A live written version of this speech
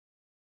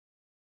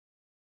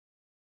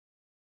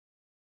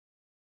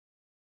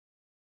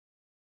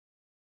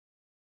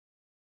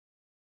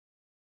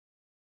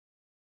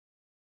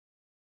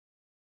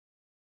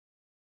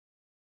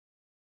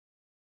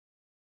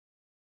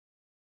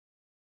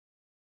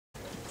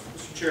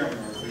Chairman,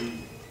 are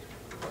we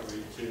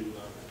ready to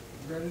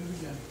Ready to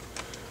begin.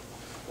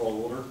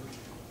 call order?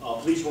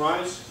 Please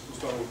rise. We'll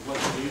start with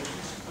pledge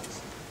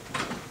allegiance.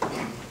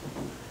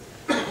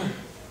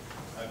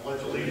 I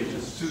pledge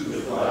allegiance to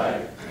the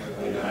flag of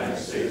the United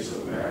States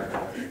of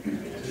America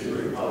and to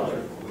the republic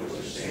for which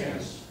it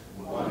stands,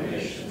 one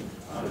nation,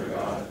 under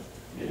God,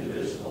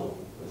 indivisible,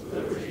 with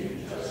liberty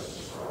and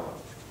justice for all.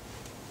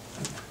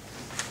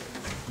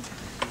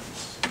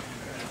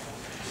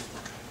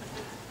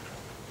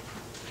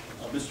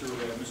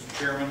 Mr.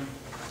 Chairman,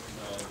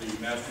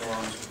 the Master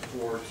Arms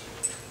report.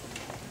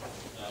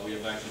 We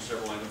have actually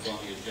several items on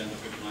the agenda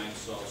for tonight,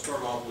 so I'll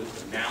start off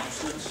with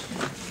announcements.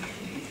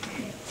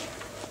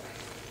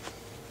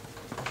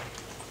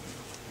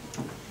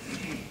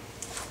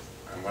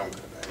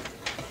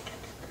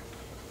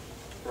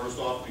 First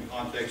off, in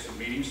context of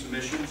meeting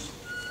submissions,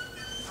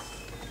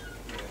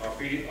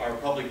 our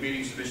public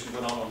meeting submission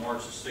went out on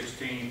March the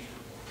 16th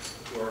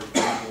to our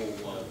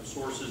usual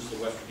sources, the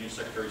West Virginia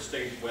Secretary of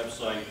State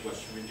website,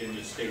 West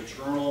Virginia State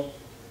Journal,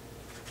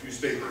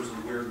 newspapers in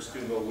Weirton,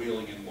 Steubenville,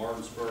 Wheeling, and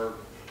Martinsburg,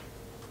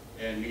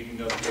 and meeting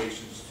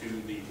notifications to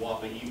the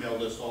WAPA email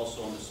list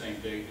also on the same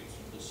date,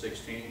 it's the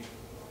 16th.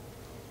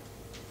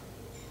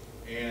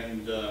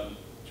 And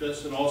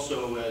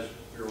also, as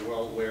you're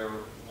well aware,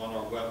 on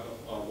our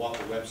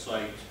WAPA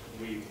website,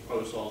 we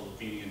post all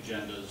the meeting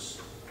agendas,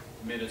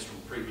 minutes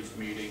from previous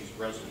meetings,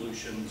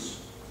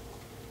 resolutions,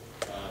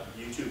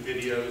 YouTube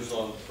videos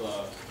of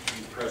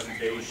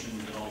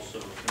presentations, and also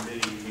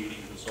committee meeting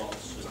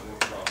results and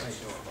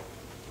workshops.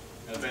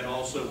 An event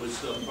also was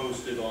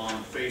posted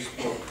on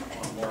Facebook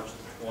on March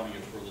the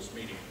 20th for this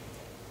meeting.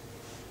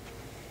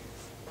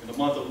 In the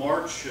month of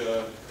March, in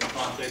the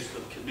context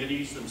of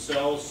committees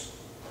themselves,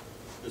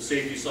 the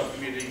Safety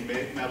Subcommittee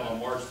met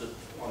on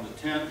on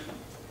the 10th.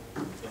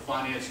 The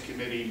Finance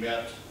Committee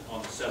met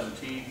on the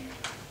 17th.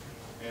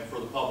 And for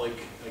the public,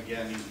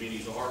 again, these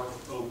meetings are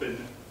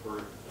open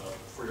for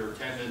your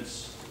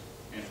attendance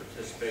and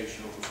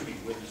participation, or for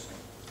witnessing.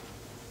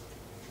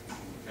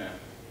 Okay.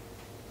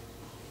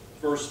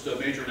 First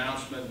major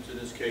announcement in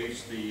this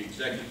case, the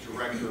Executive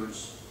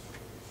Director's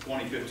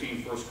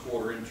 2015 first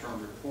quarter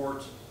interim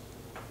report.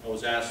 I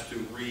was asked to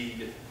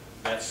read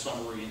that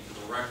summary into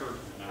the record,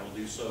 and I will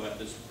do so at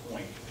this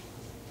point.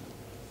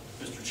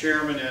 Mr.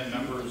 Chairman and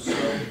members of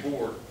the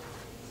board,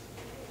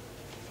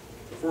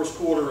 the first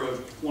quarter of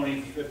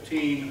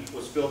 2015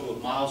 was filled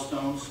with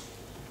milestones.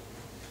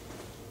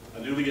 A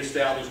newly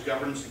established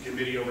governance and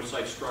committee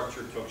oversight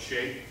structure took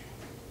shape.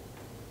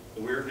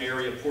 The Weirton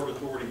Area Port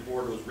Authority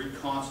Board was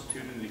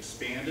reconstituted and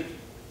expanded.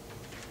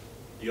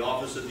 The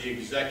Office of the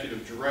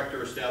Executive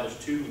Director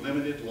established 2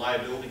 limited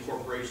liability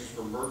corporations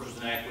for mergers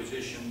and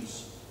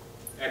acquisitions,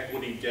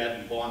 equity, debt,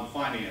 and bond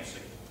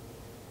financing.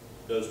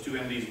 Those 2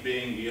 entities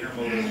being the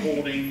Intermodal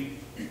Holding,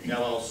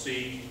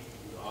 LLC,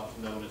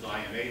 often known as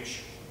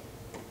IMH,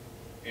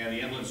 and the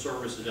Inland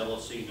Services,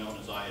 LLC, known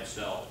as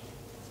ISL.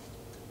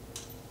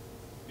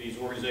 These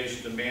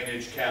organizations have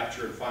managed,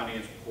 capture, and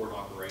finance port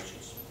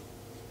operations.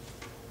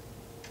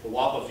 The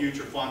WAPA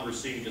Future Fund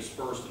received its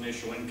first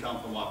initial income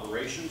from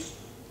operations.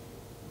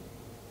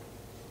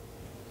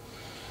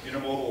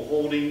 Intermodal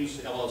Holdings,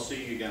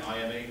 LLC, again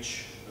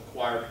IMH,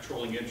 acquired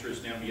controlling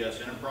interest in MBS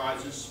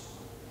Enterprises.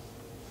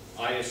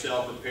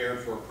 ISL prepared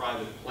for a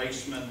private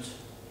placement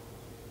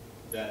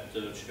that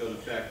should go into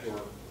effect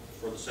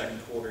for the second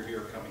quarter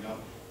here coming up.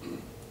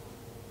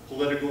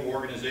 Political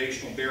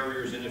organizational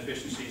barriers and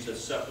inefficiencies that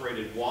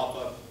separated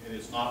WAPA and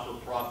its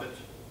not-for-profit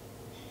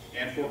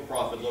and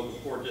for-profit local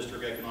port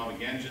district economic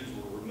engines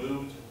were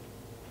removed,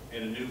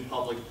 and a new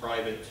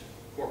public-private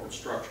corporate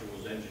structure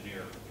was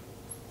engineered.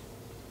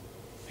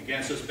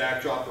 Against this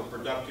backdrop of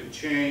productive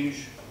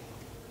change,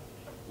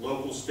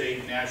 local,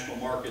 state, national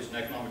markets and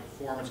economic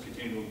performance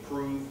continue to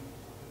improve.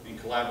 In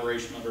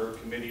collaboration under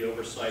committee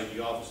oversight,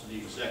 the Office of the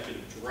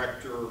Executive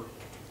Director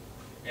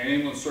and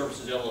Inland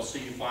Services LLC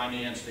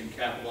financed and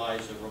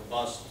capitalized a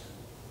robust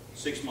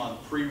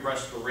 6-month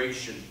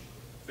pre-restoration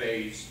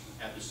phase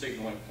at the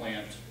signaling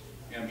plant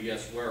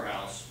MBS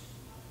warehouse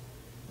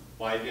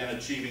by then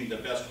achieving the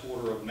best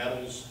quarter of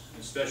metals,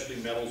 especially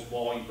metals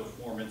volume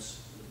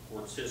performance in the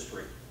port's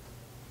history.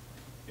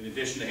 In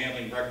addition to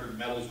handling record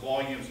metals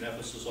volumes, an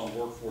emphasis on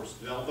workforce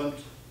development,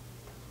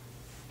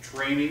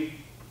 training,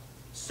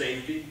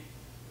 safety,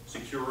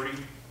 security,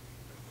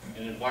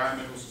 and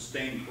environmental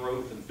sustained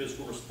growth and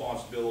fiscal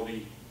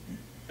responsibility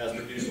has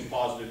produced a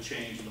positive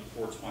change in the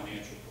port's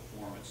financial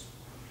performance.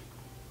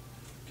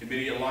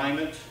 Committee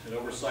alignment and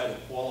oversight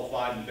of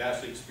qualified and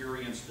vastly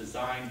experienced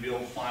design,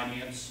 build,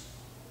 finance,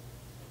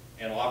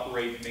 and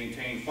operate and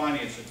maintain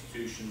finance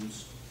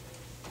institutions,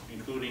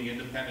 including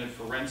independent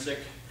forensic,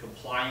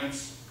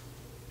 compliance,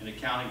 and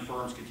accounting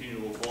firms,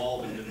 continue to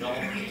evolve and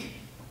develop,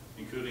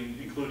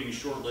 including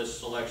shortlist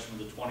selection of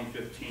the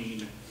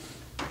 2015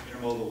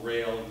 Intermodal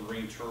Rail and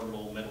Marine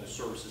Terminal Metal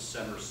Services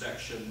Center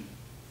Section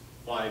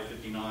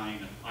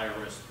 559,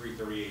 IRS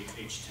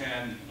 338H10,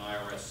 and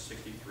IRS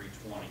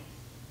 6320,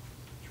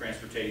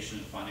 Transportation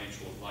and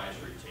Financial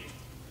Advisory Team.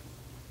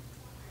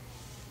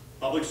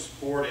 Public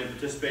support and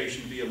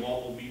participation via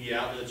multiple media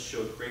outlets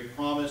showed great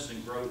promise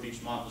and growth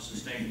each month to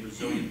sustain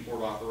resilient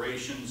port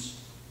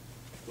operations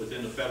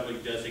within the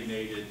federally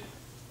designated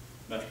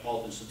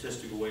metropolitan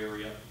statistical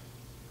area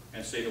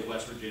and state of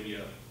West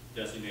Virginia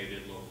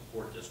designated local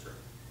port district.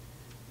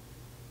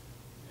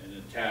 And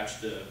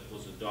attached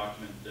was a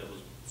document that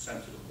was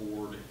sent to the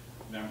board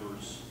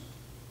members,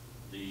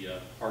 the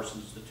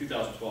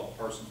 2012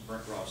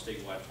 Parsons-Brinckerhoff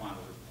statewide climate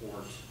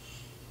report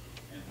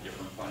and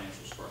different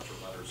financial structure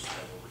letters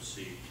that were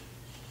received.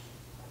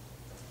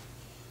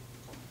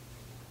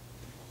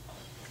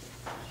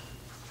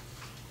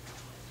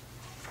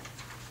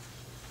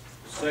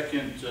 The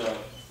second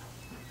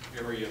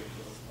area of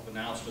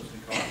announcements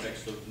in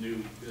context of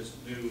new is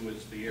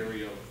the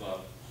area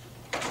of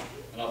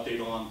an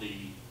update on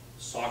the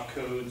SOC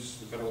codes,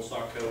 the federal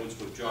SOC codes,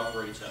 which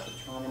operates at the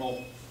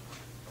terminal.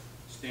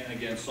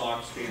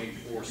 SOC standing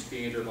for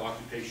Standard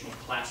Occupational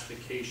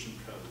Classification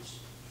Codes.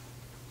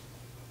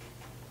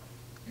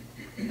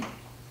 And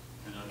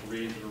I'll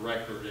read into the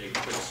record a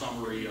quick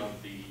summary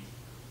of the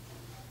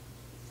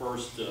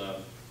first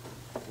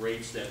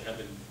rates that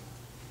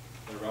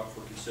are up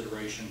for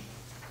consideration.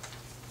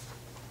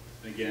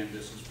 And again,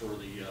 this is for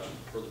the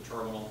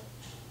terminal.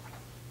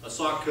 A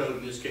SOC code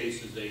in this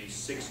case is a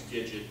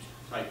 6-digit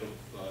type of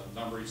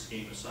numbering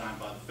scheme assigned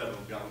by the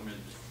federal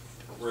government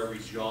for every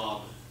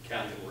job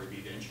category, be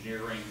it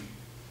engineering,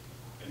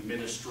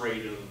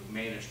 administrative,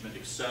 management,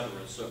 etc.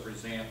 So, for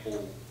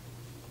example,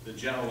 the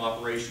General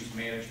Operations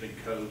Management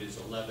Code is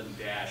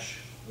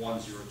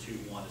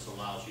 11-1021. This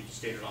allows you to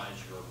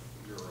standardize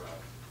your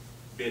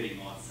bidding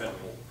on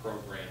federal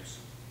programs.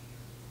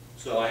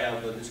 So I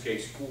have, in this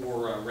case,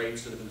 4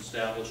 rates that have been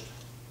established.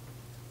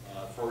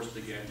 First,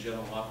 again,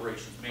 General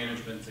Operations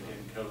Management,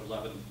 again, code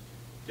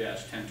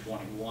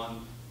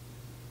 11-1021.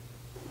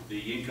 The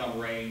income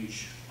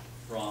range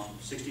from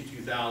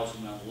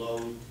 $62,000 on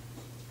low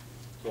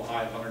to a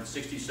high of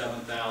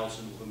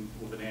 $167,000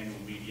 with an annual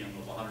median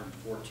of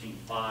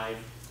 $114,500.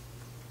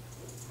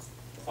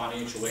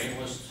 Financial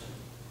analyst,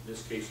 in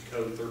this case,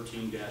 code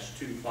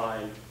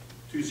 13-2051,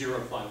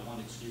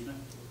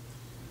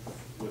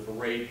 with a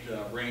rate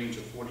range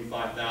of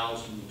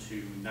 $45,000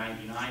 to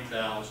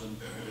 $99,000. In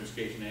this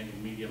case, an annual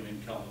median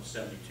income of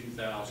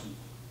 $72,000.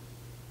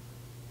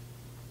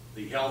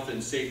 The Health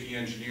and Safety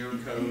Engineer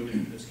Code,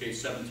 in this case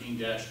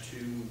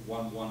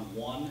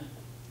 17-2111,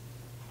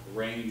 the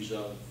range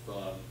of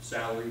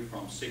salary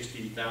from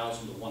 $60,000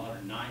 to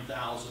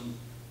 $109,000,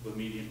 with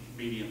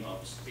median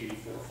of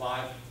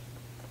 $84,500.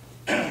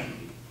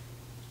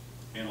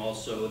 And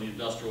also in the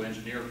Industrial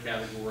Engineer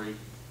category,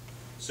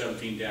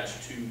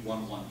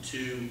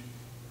 17-2112,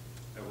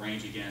 a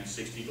range again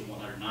 $60,000 to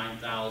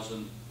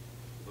 $109,000,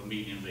 with a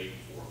median of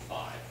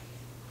 $84,500.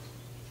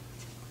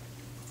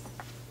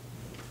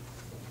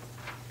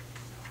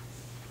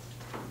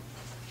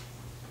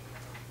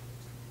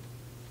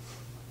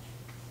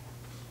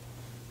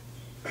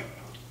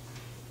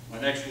 My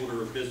next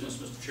order of business,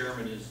 Mr.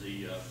 Chairman, is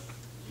in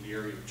the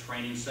area of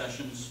training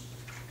sessions.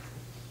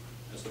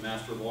 As the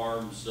Master of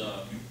Arms,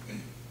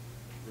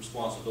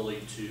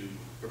 responsibility to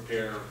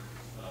prepare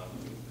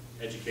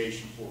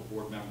education for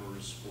board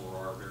members for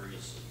our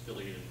various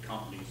affiliated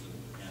companies and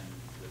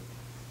the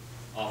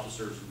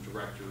officers and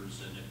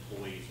directors and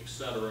employees,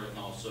 etc., and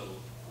also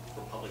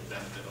for public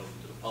benefit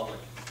open to the public.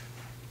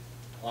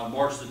 On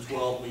March the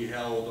 12th, we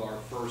held our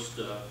first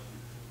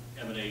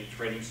M&A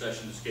training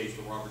session, in this case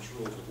for Robert's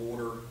Rules of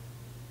Order.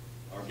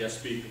 Our guest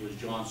speaker was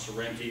John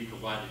Sorrenti,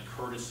 provided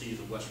courtesy of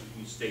the West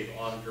Virginia State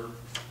Auditor,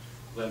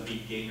 Glenn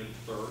B. Gaynor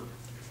III.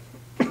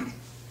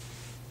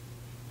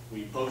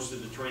 We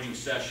posted the training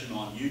session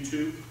on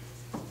YouTube,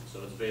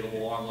 so it's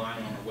available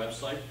online on our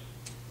website.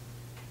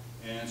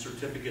 And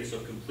certificates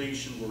of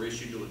completion were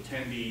issued to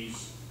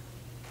attendees,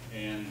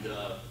 and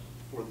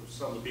for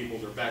some of the people,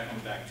 they're back on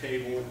the back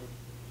table.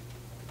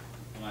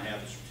 And I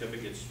have the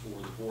certificates for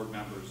the board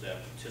members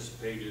that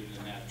participated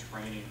in that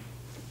training.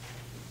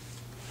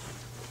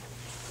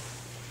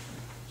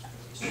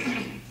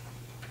 Can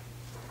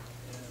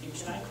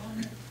I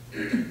comment?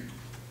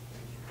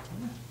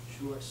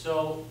 Sure.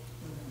 So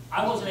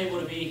I wasn't able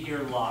to be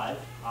here live.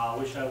 I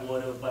wish I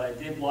would have, but I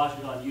did watch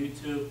it on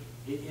YouTube.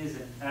 It is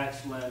an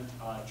excellent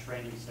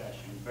training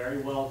session. Very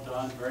well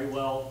done, very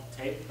well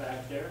taped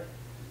back there.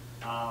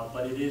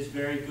 But it is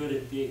very good.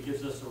 It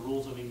gives us the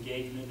rules of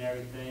engagement and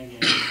everything,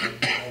 and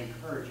I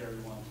encourage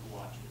everyone to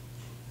watch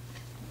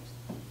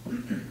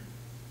it.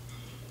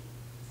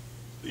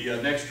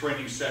 The next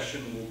training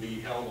session will be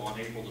held on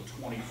April the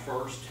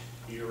 21st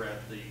here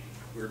at the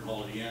Weirton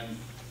Hall at the Inn.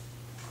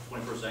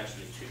 21st is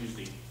actually a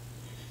Tuesday.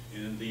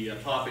 And the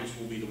topics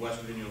will be the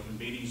West Virginia Open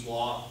Meetings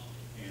Law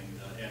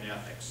and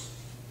ethics.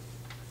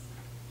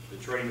 The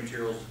training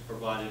materials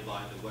provided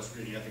by the West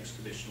Virginia Ethics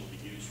Commission will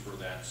be used for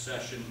that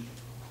session.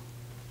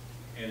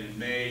 And in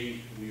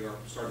May, we are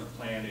starting to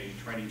plan a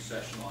training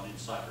session on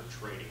insider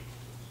trading.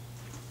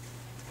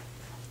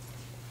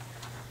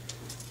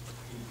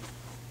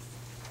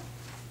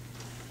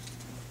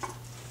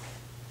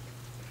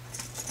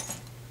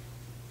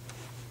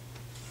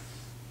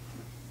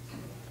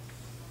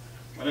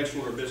 My next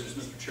order of business,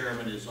 Mr.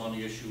 Chairman, is on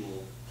the issue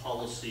of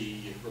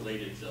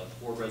policy-related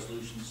board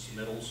resolutions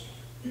submittals.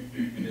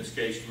 In this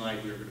case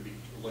tonight, we are going to be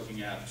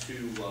looking at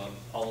two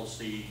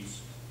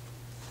policies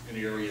in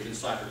the area of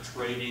insider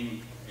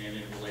trading and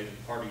in related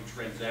party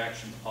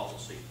transaction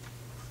policy.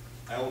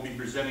 I will be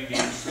presenting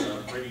these,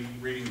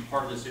 reading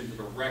part of this into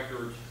the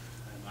record,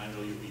 and I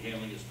know you'll be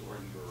handling this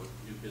during your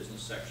new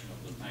business section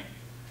of the night.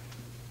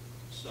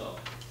 So,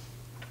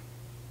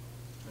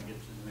 can I get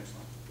to the next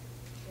one?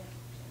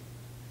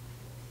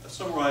 I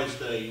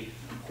summarized an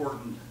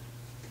important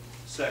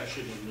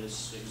section in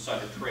this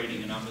insider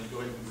trading, and I'm going to go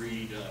ahead and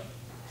read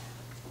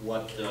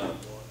what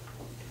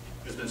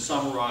has been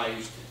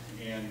summarized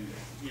in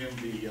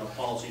the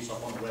policies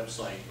up on the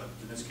website, but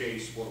in this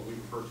case, what we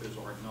refer to as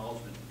our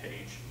acknowledgement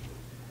page.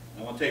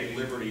 I want to take the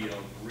liberty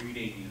of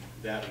reading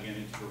that again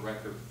into the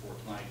record for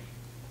tonight.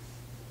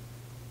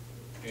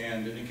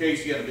 And in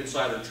case you have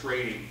insider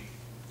trading,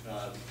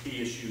 the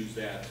key issues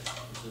that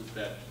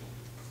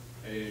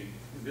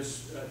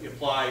this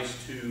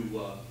applies to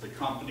the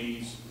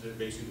companies,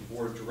 basically the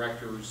board of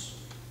directors,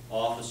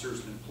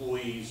 officers, and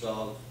employees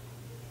of,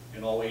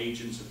 and all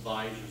agents,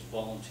 advisors,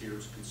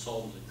 volunteers,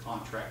 consultants, and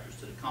contractors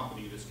to the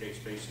company. In this case,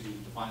 basically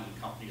defining the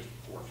company as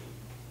the court.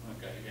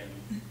 Okay,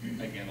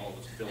 and again, all of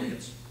its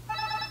affiliates.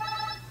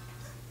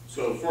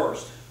 So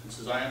first, it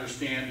says, I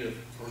understand, if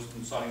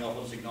person signing off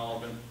on this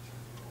acknowledgement,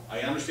 I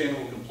understand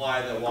and will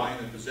comply that while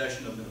in the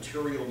possession of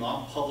material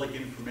non-public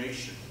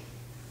information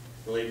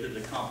related to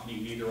the company,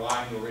 neither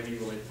I nor any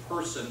related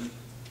person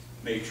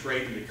may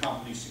trade in the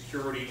company's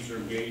securities or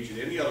engage in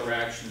any other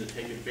action to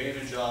take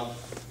advantage of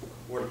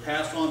or to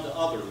pass on to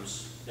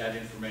others that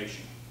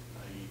information,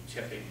 i.e.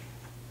 tipping.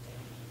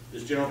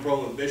 This general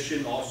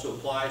prohibition also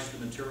applies to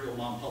material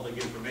non-public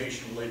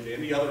information related to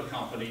any other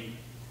company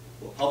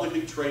or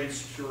publicly traded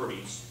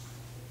securities,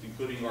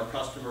 including our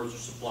customers or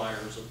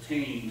suppliers,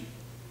 obtained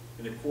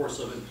in the course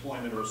of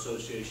employment or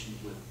association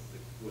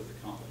with the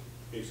company.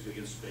 Basically,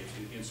 it's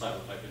insider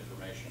type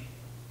information.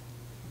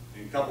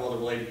 And a couple other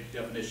related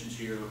definitions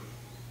here.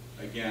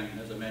 Again,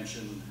 as I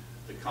mentioned,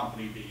 the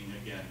company being,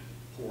 again,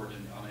 poured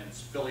on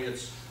its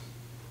affiliates.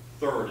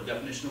 Third, a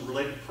definition of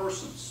related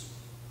persons.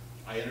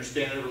 I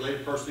understand that a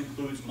related person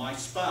includes my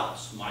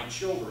spouse, my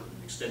children,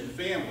 extended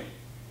family,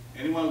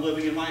 anyone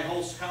living in my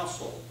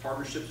household,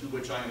 partnerships in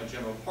which I am a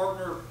general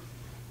partner,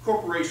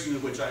 corporations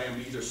in which I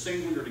am either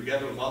singly or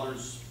together with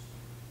others,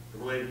 the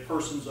related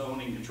persons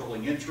owning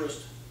controlling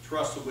interest,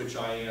 trusts of which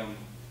I am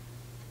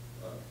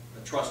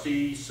a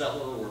trustee,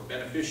 settlor, or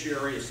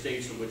beneficiary,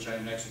 estates of which I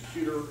am an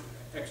executor,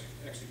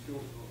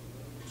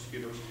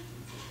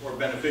 or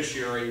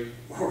beneficiary,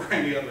 or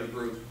any other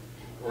group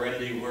or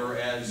entity,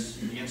 whereas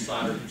the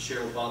insider can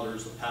share with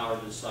others the power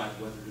to decide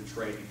whether to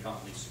trade in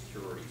company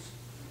securities.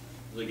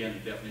 Again,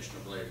 the definition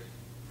of related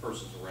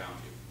persons around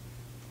you.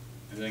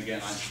 And then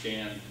again, I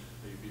understand,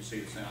 you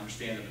see this, I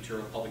understand that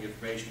material public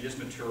information is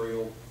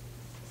material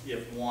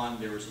if, one,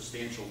 there is a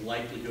substantial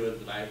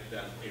likelihood that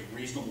a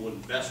reasonable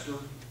investor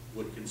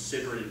would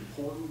consider it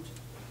important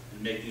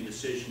in making a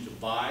decision to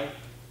buy,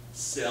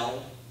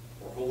 sell,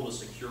 or hold a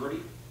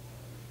security,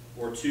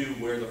 or two,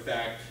 where the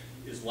fact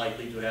is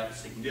likely to have a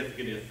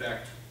significant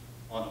effect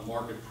on the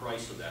market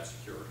price of that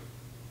security.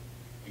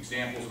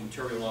 Examples of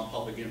material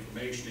non-public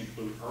information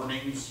include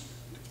earnings,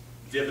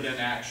 dividend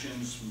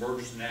actions,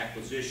 mergers and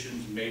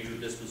acquisitions, major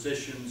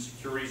dispositions,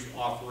 securities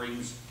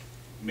offerings,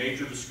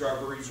 major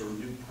discoveries or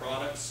new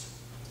products,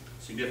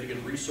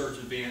 significant research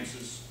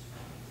advances,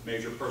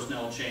 major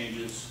personnel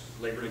changes,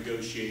 labor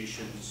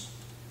negotiations,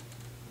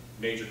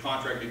 major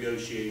contract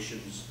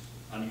negotiations,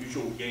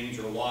 unusual gains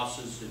or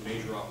losses in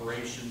major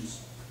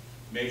operations,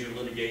 major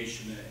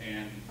litigation,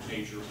 and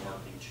major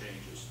marketing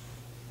changes.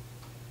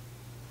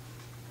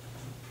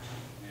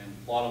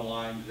 And bottom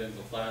line, then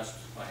the last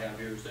I have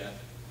here is that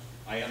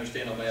I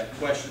understand if I have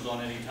questions on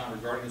any time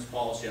regarding this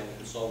policy, I will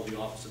consult with the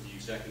Office of the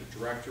Executive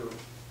Director.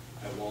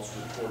 I will also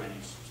report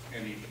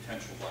any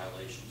potential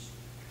violations.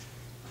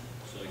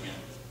 So again,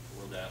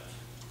 for that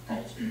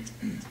policy.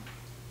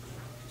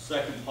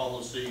 Second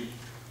policy,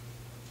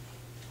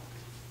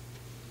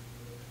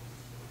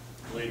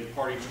 related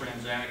party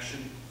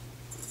transaction.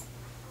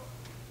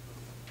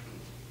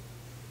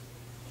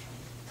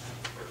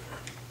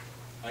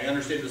 I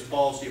understand this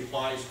policy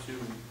applies to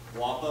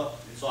WAPA,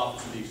 its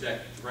Office of the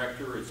Executive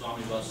Director, its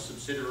omnibus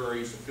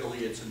subsidiaries,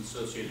 affiliates, and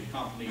associated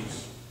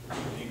companies,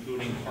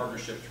 including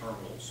partnership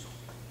terminals.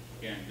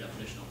 Again,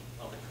 definition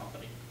of the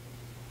company.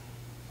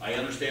 I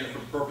understand that for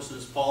the purpose of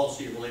this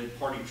policy, a related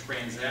party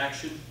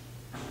transaction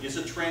is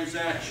a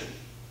transaction,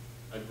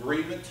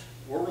 agreement,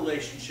 or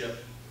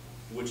relationship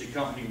in which a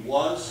company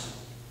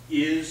was,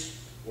 is,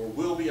 or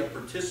will be a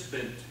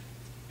participant,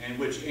 and in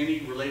which any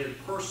related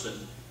person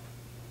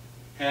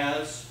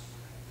has,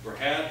 or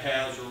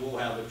will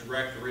have a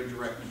direct or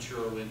indirect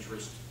material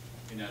interest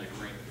in that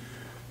agreement.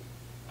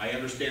 I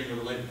understand the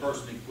related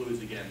person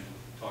includes, again,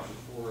 talked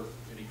before,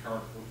 any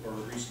current or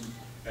recent,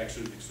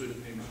 actually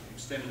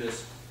extended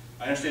this.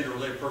 I understand the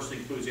related person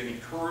includes any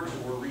current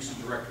or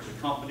recent director of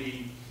the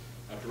company,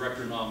 a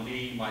director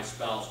nominee, my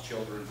spouse,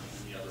 children,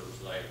 and the others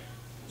that I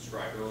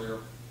described earlier.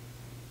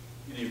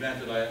 In the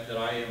event that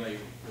I am a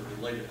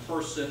related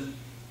person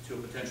to a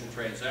potential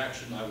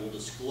transaction, I will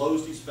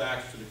disclose these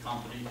facts to the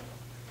company,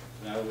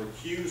 and I will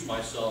recuse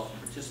myself from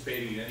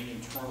participating in any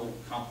internal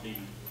company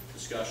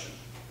discussion.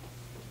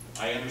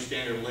 I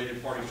understand a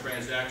related party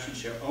transaction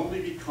shall only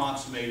be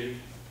consummated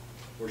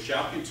or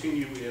shall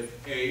continue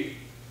if A,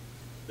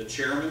 the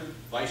chairman,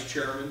 vice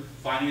chairman,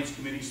 finance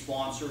committee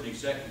sponsor, and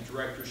executive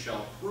director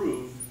shall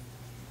approve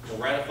or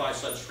ratify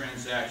such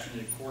transaction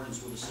in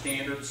accordance with the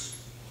standards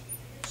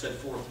set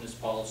forth in this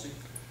policy.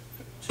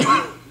 2,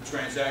 the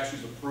transaction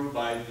is approved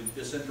by the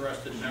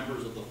disinterested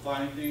members of the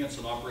Finance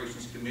and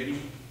Operations Committee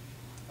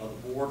of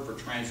the board for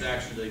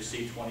transactions that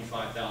exceed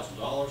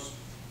 $25,000.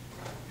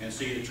 And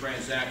C, the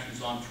transaction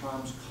is on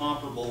terms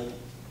comparable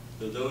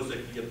to those that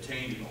can be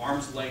obtained in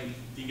arm's length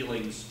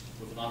dealings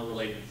with an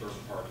unrelated third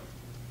party.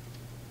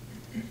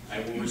 I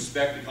will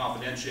respect the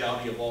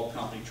confidentiality of all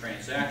company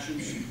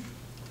transactions.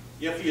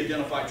 If the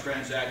identified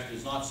transaction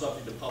is not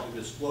subject to public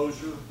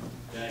disclosure,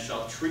 then I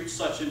shall treat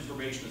such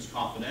information as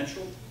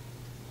confidential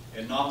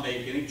and not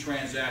make any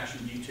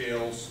transaction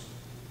details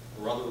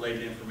or other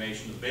related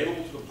information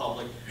available to the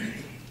public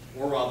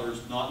or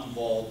others not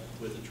involved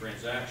with the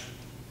transaction.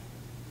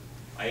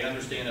 I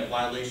understand that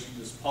violations of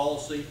this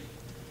policy,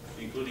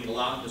 including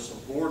allowing the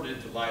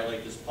subordinate to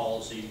violate this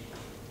policy,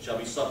 shall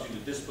be subject to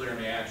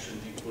disciplinary action,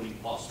 including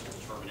possible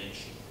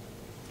termination.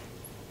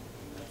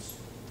 And that's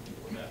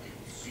what that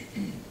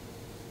means.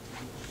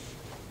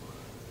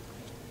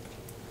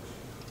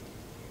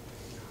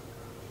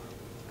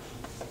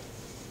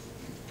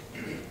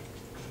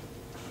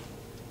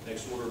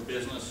 Next order of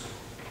business,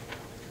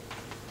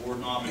 board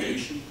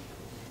nomination.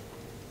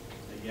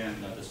 Again,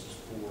 this is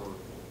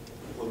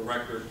for the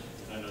record,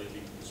 and I know you'll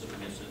be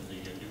considering this in the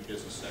new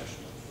business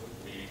section of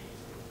the meeting.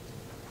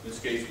 In this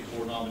case, the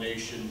board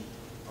nomination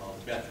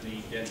of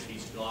Bethany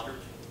Dentis Goddard.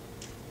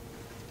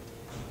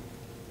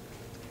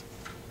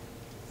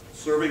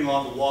 Serving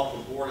on the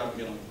WAPA board, I'm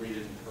going to read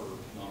in her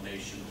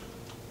nomination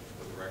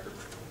for the record.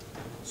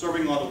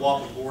 Serving on the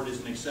WAPA board is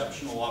an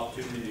exceptional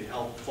opportunity to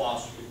help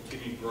foster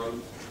continued growth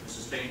and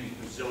sustain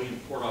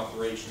resilient port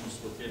operations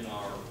within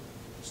our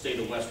state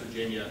of West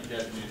Virginia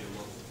designated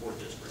local port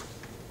district.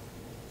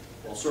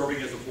 While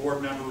serving as a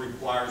board member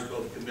requires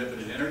both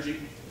commitment and energy,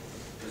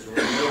 is a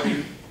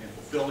rewarding and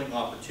fulfilling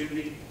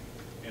opportunity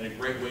and a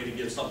great way to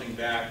give something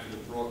back to the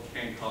Brooke,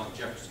 Hancock,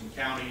 Jefferson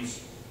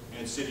counties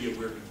and city of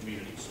Weirton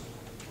communities.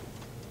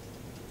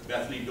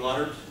 Bethany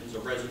Goddard is a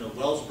resident of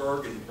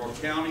Wellsburg in Brooke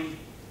County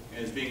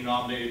and is being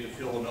nominated to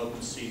fill an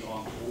open seat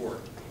on the board.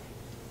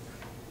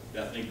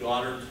 Bethany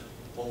Goddard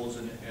holds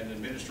an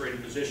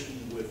administrative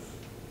position with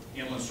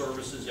Inland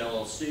Services,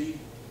 LLC,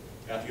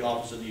 at the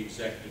Office of the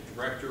Executive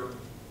Director.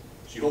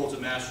 She holds a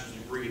master's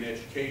degree in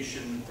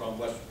education from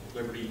West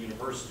Liberty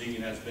University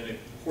and has been a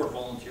port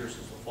volunteer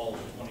since the fall of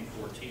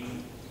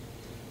 2014.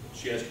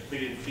 She has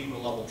completed FEMA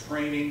level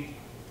training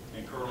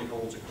and currently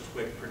holds a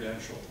quick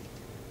credential.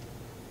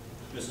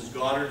 Mrs.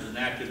 Goddard is an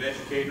active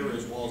educator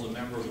as well as a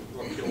member of the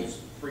Brook Hills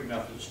Free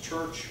Methodist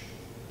Church.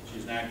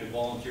 She's an active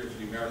volunteer for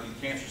the American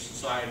Cancer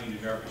Society and the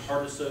American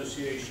Heart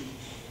Association.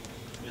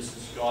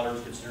 Mrs.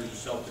 Goddard considers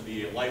herself to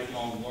be a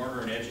lifelong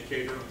learner and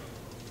educator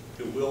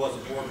who will, as a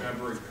board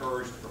member,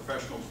 encourage the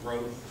professional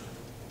growth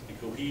and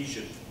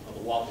cohesion of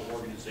the WAPA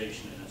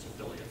organization and its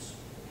affiliates.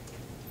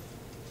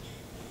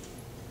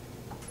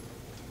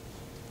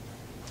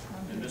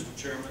 And Mr.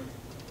 Chairman,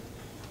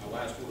 our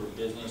last order of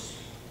business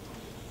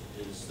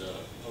is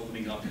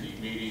opening up the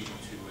meeting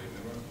to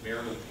a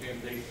marital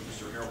candidate for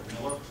Mr. Harold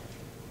Miller.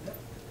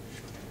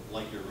 I'd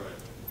like your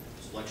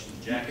selection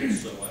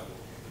jackets, so I will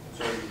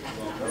serve you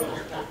well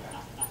here.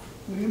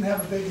 We didn't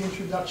have a big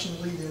introduction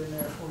lead in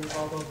there for you,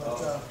 Bobo,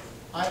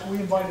 but we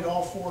invited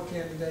all 4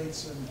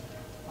 candidates, and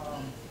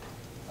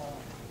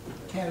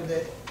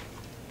candidate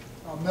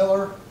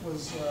Miller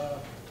was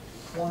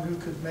one who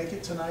could make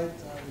it tonight.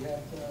 We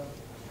had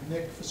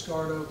Nick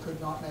Fiscardo could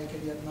not make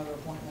it. He had another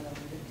appointment, and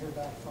we didn't hear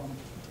back from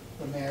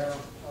the mayor,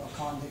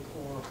 Condick,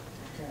 or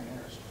Karen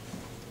Harris.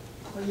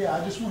 But yeah, I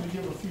just wanted to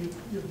give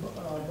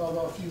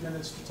Bobo a few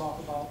minutes to talk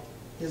about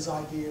his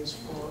ideas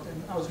for,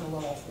 and I was going to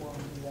let all 4 of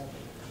them do that.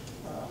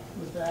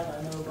 With that,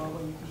 I know, Bobo,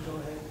 you can go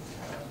ahead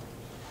and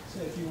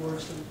say a few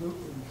words to the group.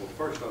 Well,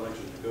 first I'd like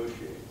to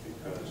negotiate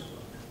because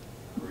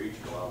we're each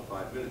allowed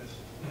 5 minutes.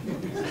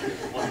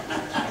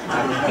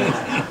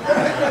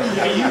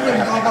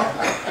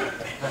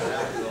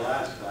 After the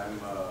last time,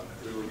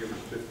 we were given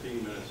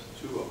 15 minutes,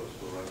 2 of us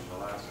were running the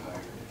last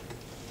time.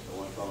 The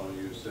one fellow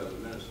used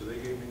 7 minutes, so they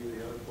gave me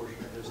the other portion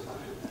of his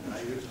time, and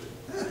I used it.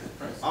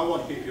 I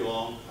won't keep you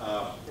long.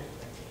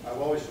 I've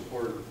always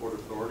supported the Port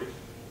Authority.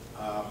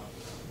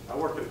 I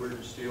worked at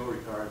Weirton Steel,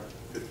 retired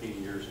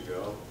 15 years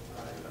ago.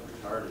 I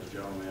retired as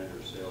General Manager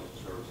of Sales and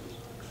Services.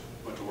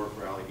 Went to work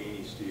for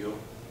Allegheny Steel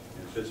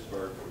in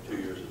Pittsburgh for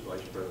 2 years as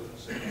Vice President of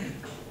Sales.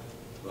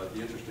 But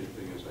the interesting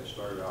thing is I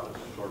started out as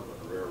a clerk on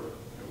the railroad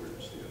at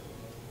Weirton Steel.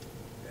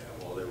 And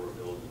while they were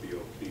building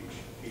BOP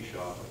key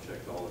shop. I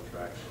checked all the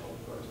tracks and all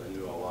the cars. I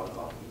knew a lot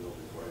about the mill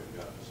before I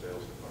even got in the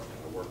sales department.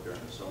 I worked there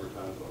in the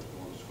summertime when I was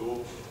going to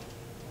school.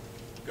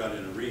 Got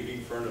in a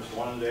reheat furnace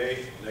one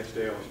day. The next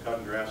day I was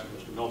cutting grass at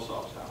Mr.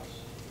 Millsop's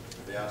house.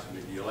 They asked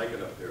me, do you like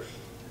it up there?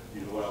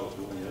 You know what I was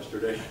doing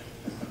yesterday?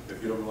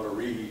 If you don't know what a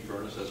reheat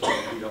furnace, that's when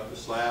you heat up the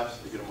slabs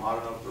to get them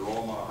hot enough to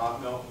roll them on a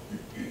hot mill.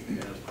 And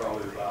it's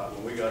probably about,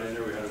 when we got in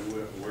there, we had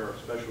to wear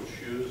special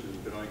shoes, and you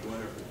could only go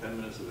in there for 10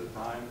 minutes at a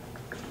time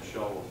and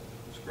shovel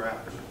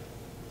scrap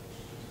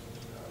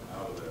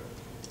out of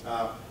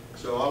there.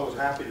 So I was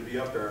happy to be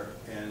up there,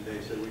 and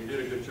they said, well, you did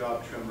a good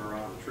job trimming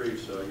around the tree,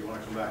 so you want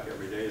to come back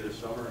every day this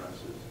summer? And I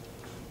said,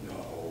 no.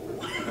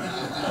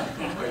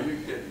 Are you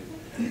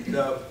kidding?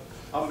 So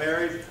I'm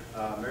married,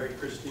 married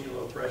Christine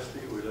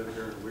Lopresti. We live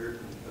here in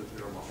Weirton, lived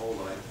here my whole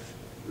life.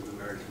 We've been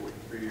married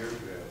 43 years.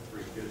 We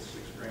have 3 kids,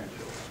 6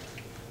 grandchildren.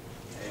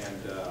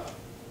 And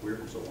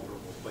Weirton's a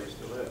wonderful place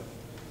to live.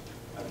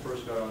 I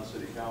first got on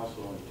city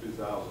council in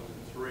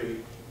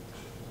 2003.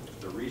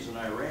 The reason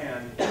I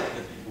ran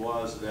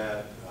was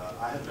that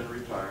I had been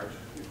retired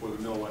before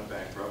the mill went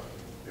bankrupt.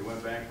 They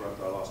went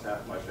bankrupt, I lost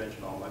half of my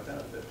pension, all my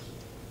benefits.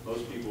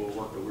 Most people who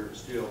work at Weirton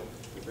Steel,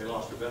 if they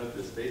lost their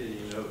benefits, they didn't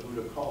even know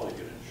who to call to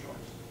get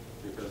insurance,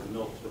 because the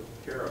mill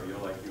took care of you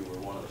like you were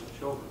one of the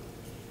children.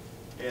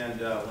 And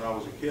when I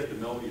was a kid, the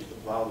mill used to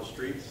plow the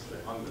streets, they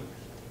hung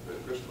the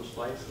Christmas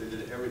lights, they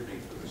did everything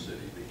for the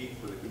city. The heat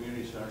for the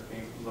community center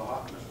came from the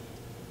hot mill.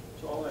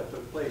 So all that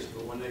took place,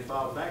 but when they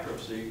filed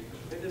bankruptcy,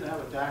 they didn't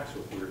have a tax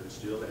with Weirton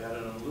Steel, they had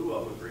an in lieu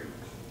of agreement,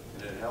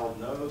 and it held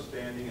no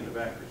standing in the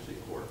bankruptcy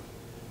court.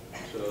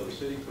 So the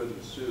city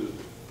couldn't sue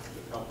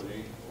the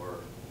company or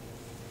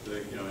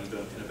the, in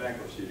a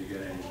bankruptcy to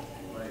get any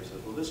money. He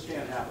said, well, this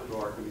can't happen to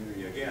our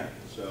community again.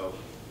 So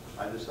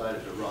I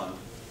decided to run,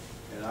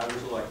 and I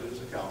was elected as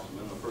a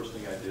councilman. The first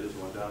thing I did is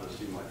went down to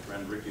see my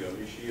friend Ricky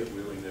Onishi at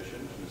Wheeling Mission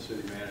and the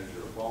city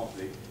manager of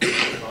Fallsby,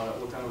 and found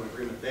out what kind of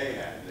agreement they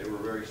had. They were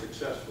very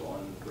successful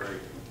and very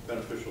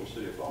beneficial to the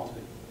city of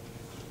Fallsby.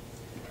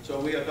 So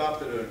we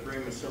adopted an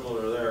agreement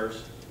similar to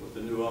theirs with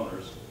the new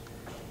owners.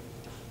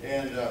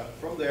 And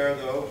from there,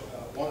 though,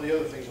 one of the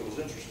other things that was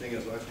interesting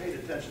is I paid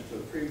attention to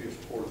the previous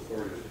port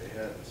authority that they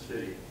had in the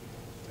city.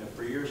 And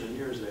for years and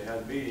years, they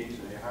had meetings,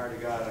 and they hired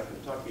a guy out of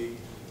Kentucky,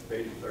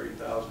 paid him $30,000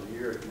 a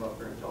year to come up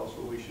here and tell us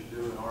what we should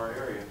do in our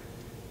area.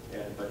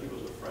 But he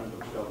was a friend of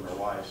Governor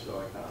Weiss, so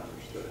I kind of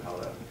understood how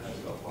that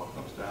stuff all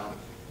comes down.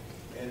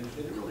 And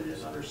they really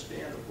didn't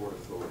understand the port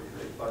authority.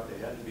 They thought they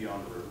had to be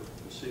on the river.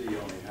 The city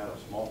only had a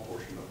small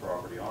portion of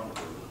property on the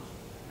river.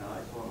 And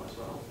I told him, I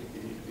said, I don't think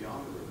you need to be on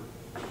the river.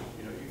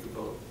 You could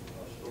build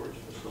a storage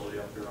facility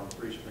up here on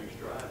Three Springs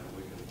Drive, and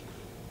we can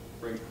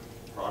bring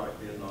product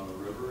in on the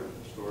river and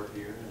store it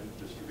here and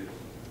distribute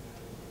it.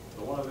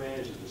 The one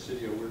advantage that the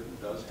city of Weirton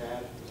does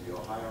have is the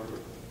Ohio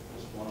River.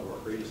 It's one of our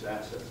greatest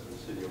assets in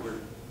the city of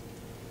Weirton.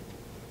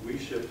 We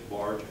shipped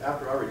barge.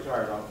 After I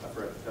retired, I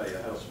forgot to tell you,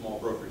 I had a small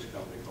brokerage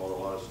company called A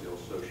Lot of Steel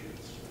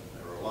Associates.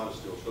 There were a lot of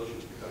steel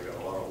associates because I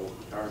got a lot of old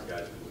retired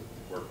guys that would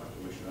work my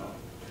commission out.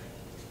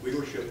 We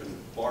were shipping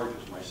barges.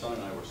 My son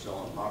and I were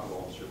selling hot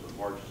roll and shipping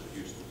barges to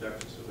Houston,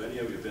 Texas. If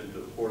any of you have been to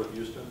the port of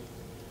Houston,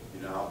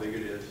 you know how big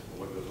it is and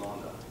what goes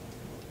on down there.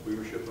 We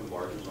were shipping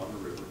barges on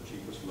the river,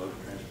 cheapest mode of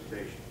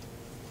transportation.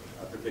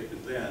 I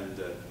predicted then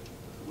that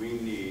we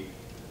need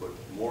to put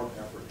more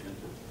effort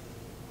into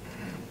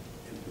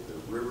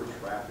the river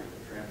traffic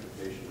and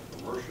transportation, the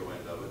commercial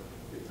end of it,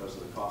 because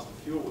of the cost of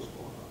fuel was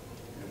going up.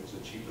 And it was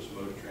the cheapest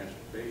mode of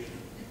transportation.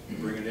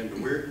 Bring it into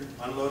Weirton,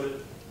 unload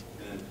it,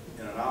 and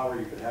in an hour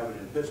you could have it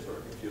in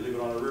Pittsburgh. If you leave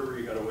it on the river,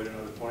 you got to wait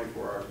another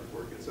 24 hours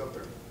before it gets up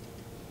there.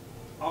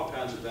 All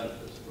kinds of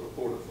benefits for a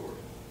port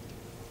authority.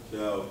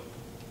 So,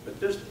 but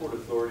this port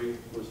authority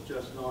was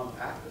just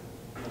non-active.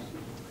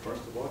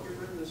 First of all, get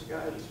rid of this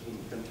guy that's from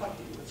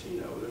Kentucky. What's he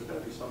know? There's got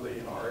to be somebody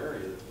in our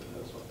area that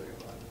knows something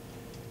about it.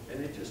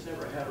 And they just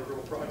never had a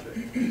real project.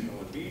 And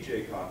when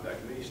BJ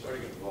contacted me, he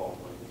started getting involved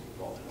when he was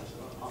involved. And I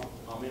said,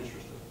 I'm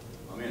interested.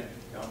 I'm in.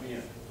 Count me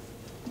in.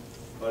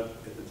 But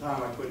at the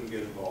time, I couldn't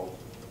get involved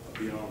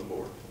being on the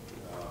board.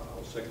 I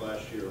was sick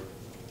last year.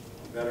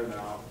 I'm better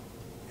now.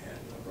 And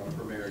I'm running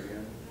for mayor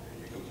again. And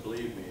you can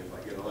believe me, if I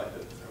get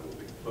elected, I will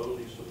be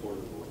totally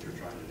supportive of what you're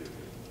trying to do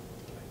here.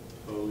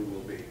 I totally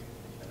will be.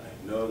 And I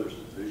know there's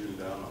a division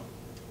down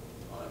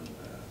on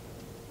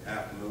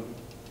Half Moon.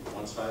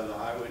 One side of the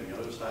highway and the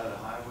other side of the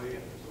highway,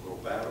 and there's a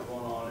little battle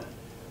going on, and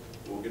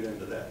we'll get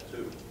into that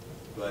too.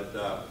 But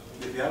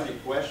if you have any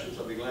questions,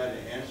 I'll be glad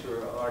to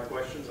answer a lot of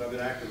questions. I've been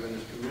active in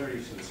this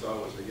community since I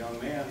was a young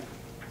man.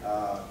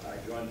 I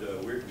joined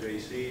Weirton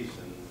JCs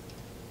in,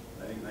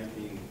 I think,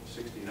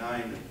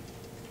 1969.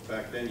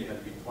 Back then, you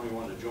had to be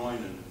 21 to join,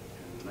 and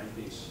in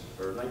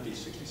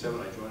 1967,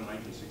 I joined. In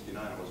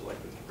 1969, I was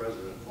elected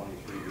president at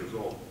 23 years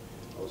old.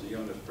 I was the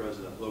youngest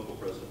president, local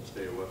president in the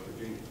state of West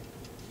Virginia.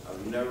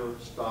 I've never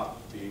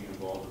stopped being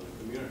involved in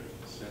the community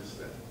since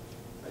then.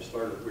 I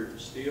started at Weirton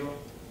Steel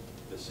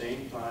at the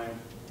same time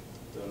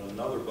that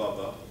another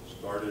Bubba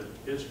started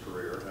his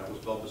career, and that was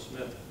Bubba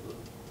Smith, the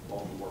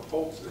Baltimore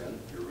Colts then.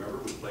 If you remember,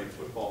 we played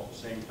football at the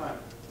same time.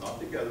 Not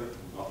together,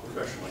 not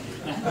professionally.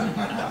 In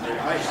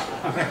high school.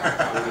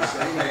 We're the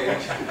same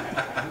age.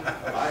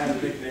 I had a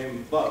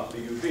nickname Bub,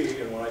 B-U-B,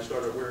 and when I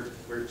started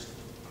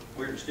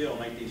Weirton Steel in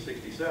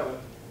 1967,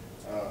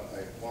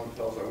 one of the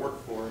fellows I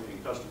worked for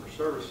in customer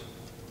service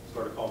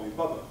started calling me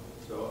Bubba.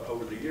 So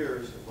over the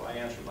years, if I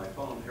answered my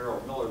phone,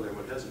 Harold Miller, they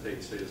would hesitate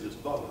to say, is this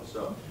Bubba?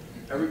 So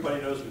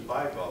everybody knows me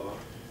by Bubba,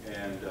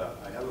 and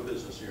I have a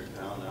business here in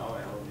town now.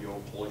 I own the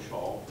old Polish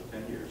Hall for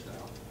 10 years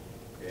now.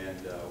 And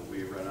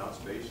we rent out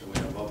space, and we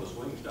have Bubba's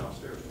Wings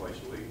downstairs twice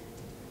a week.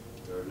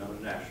 They're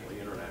known nationally,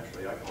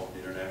 internationally. I call it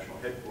the international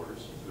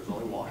headquarters. There's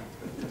only one.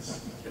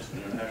 It's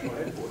an international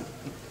headquarters.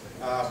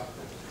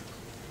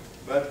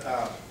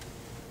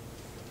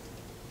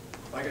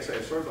 Like I said,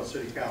 I served on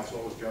city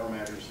council. I was general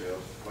manager of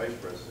sales, vice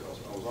president of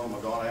sales. I was on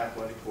Madonna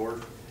Athletic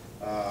Board.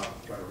 Trying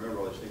to remember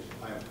all these things.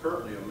 I am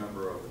currently a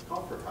member of the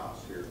Comfort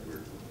House here at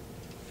Weirton.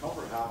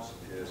 Comfort House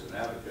is an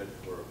advocate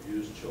for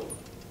abused children.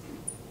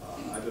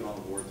 I've been on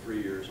the board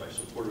 3 years. I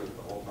supported it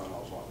the whole time I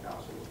was on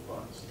council with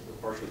funds. They're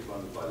partially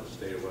funded by the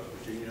state of West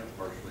Virginia,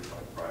 partially by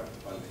private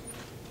funding.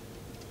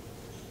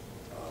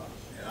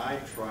 And I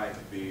try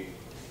to be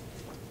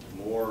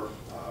more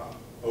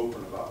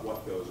open about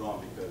what goes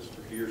on, because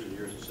for years and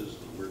years as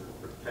citizens we're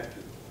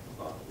protected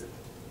about the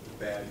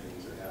bad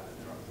things that happen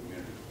in our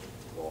community.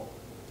 Well,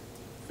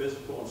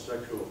 physical and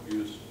sexual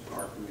abuse in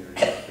our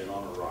community has been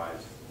on the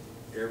rise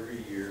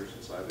every year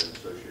since I've been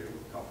associated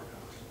with Comfort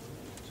House.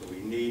 So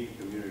we need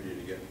the community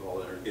to get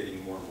involved, and they're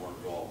getting more and more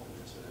involved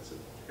in this. And it's a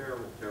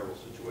terrible, terrible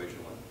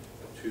situation when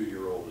a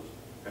 2-year-old is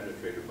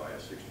penetrated by a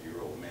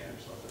 60-year-old man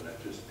or something.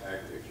 That just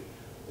aggravates you.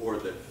 Or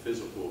that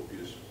physical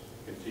abuse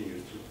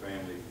continues through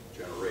family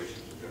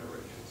generations and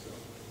generations. So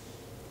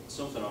it's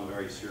something I'm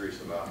very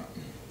serious about.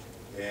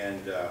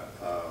 And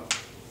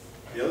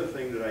the other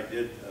thing that I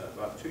did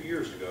about 2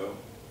 years ago,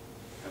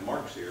 and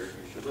Mark's here,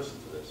 you should listen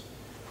to this.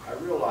 I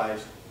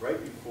realized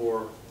right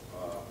before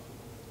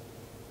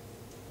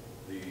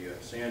the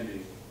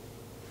Sandy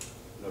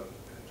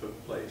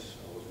took place,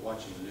 I was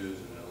watching the news,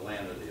 and in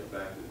Atlanta they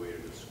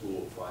evacuated a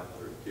school of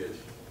 500 kids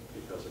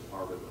because of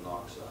carbon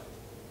monoxide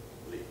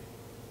leak.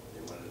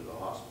 They went into the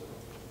hospital.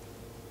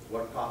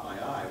 What caught my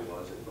eye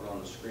was they put on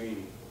the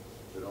screen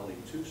that only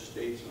 2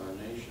 states in our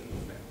nation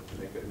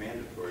make it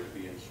mandatory to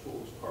be in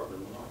schools,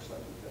 carbon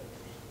monoxide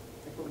detectors.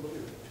 I couldn't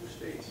believe it. 2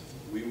 states.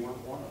 We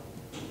weren't one of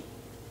them.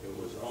 It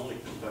was only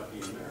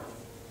Kentucky and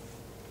Maryland.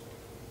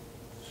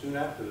 Soon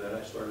after that,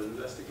 I started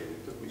investigating.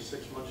 It took me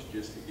 6 months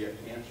just to get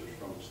answers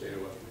from the state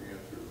of West Virginia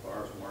through the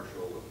Fires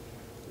Marshal,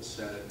 the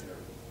Senate, and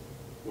everything.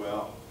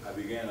 Well, I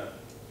began a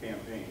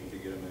campaign to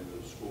get them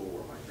into the school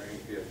where my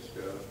grandkids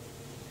go.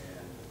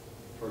 And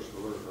First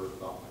Alert heard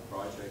about my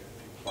project.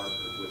 She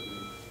partnered with me,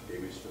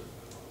 gave me some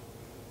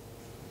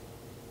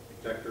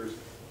detectors.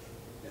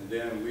 And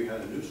then we had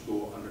a new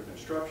school under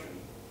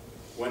construction.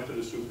 Went to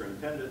the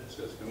superintendent and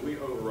says, can we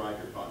override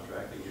your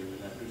contract and give you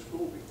that new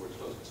school before it's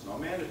closed? It's not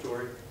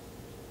mandatory.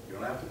 You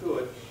don't have to do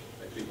it.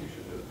 I think you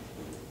should do it.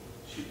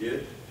 She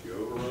did. She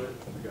overrode it.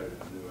 We got a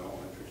new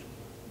elementary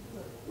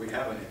school. We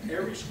have it in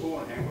every school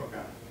in Hancock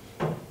County.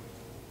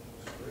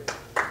 It's great.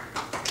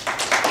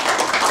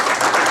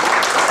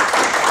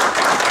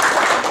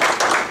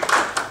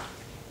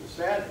 The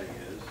sad thing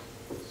is,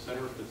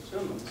 Senator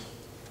Fitzsimmons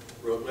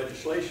wrote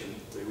legislation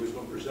that he was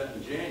going to present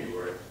in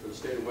January for the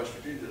state of West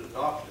Virginia to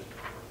adopt it,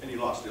 and he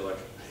lost the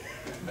election.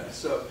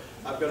 So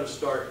I've got to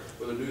start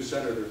with a new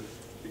senator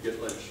to get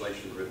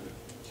legislation written,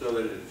 so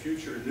that in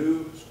future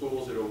new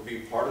schools it will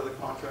be part of the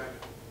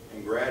contract,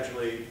 and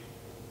gradually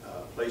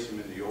place them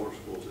in the older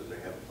schools as they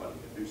have the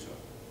funding to do so.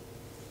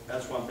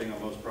 That's one thing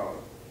I'm most proud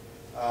of.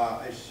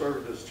 I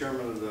served as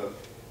chairman of the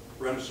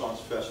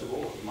Renaissance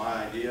Festival. It was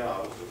my idea. I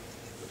was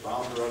the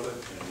founder of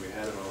it, and we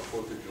had it on the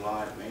 4th of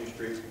July at Main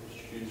Street. It was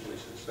hugely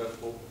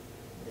successful,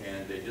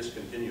 and they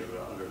discontinued it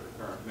under the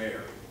current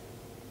mayor.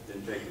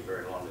 Didn't take it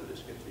very long to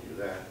discontinue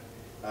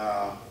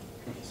that.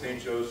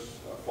 St. Joe's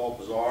Fall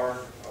Bazaar.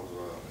 I was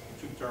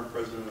a 2-term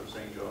president of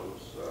St.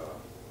 Joe's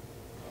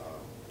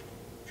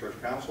Church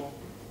Council,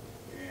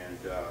 and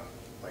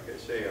like I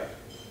say,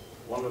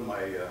 one of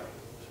my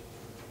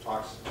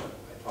talks,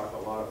 I talk a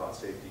lot about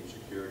safety and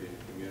security in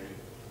the community.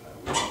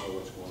 We don't know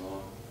what's going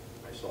on.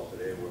 I saw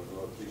today where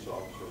another police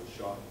officer was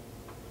shot,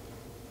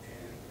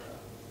 and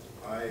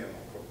I am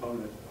a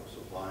proponent of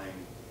supplying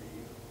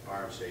the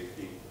fire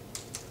safety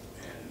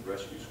and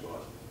rescue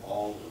squads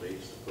all the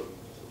latest equipment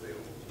that's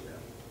available to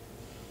them.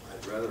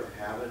 I'd rather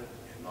have it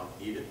and not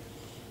need it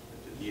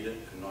than to need it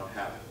and not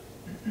have it.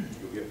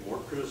 You'll get more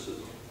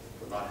criticism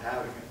for not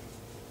having it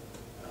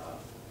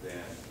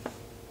than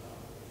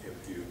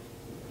if you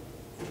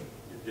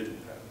didn't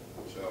have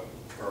it, so,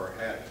 or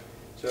had it.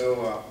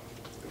 So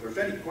if there's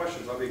any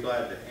questions, I'll be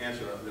glad to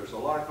answer. There's a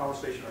lot of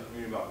conversation in our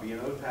community about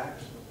B&O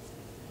tax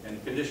and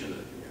the condition of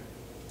the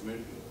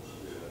community.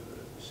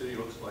 The city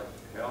looks like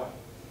hell,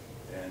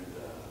 and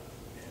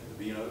the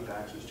B&O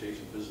tax is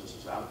chasing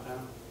businesses out of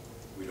town.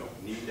 We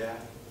don't need that,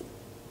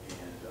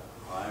 and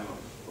I'm a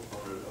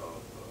proponent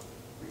of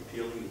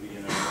repealing the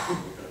B&O. We're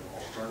going to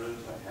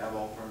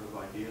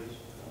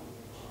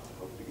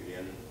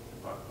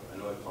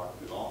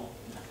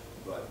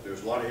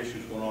there's a lot of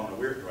issues going on in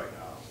Weirton right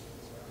now,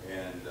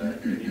 and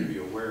you need to be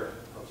aware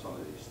of some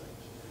of these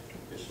things.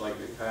 It's like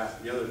they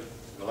passed, the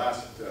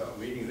last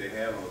meeting they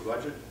had on the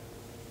budget,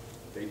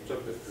 they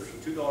took there's a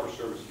 $2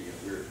 service fee in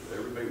Weirton.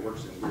 Everybody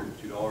works in Weirton,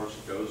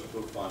 $2 goes to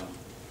a fund,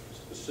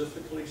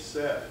 specifically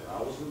said, and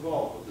I was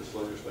involved with this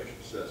legislation,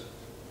 says,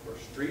 for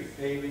street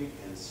paving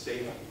and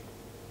safety.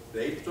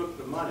 They took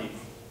the money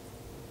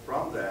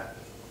from that,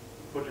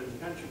 put it in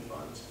pension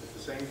funds. At the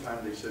same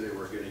time, they said they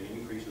were getting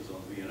increases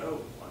on V&O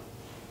money.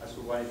 I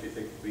said, why don't you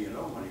take the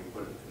V&O money and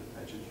put it in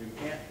pensions? You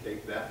can't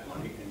take that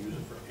money and use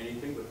it for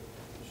anything but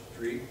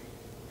street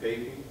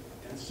paving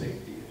and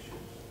safety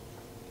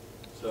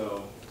issues.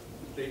 So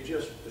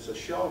it's a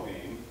shell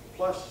game.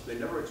 Plus, they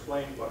never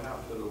explained what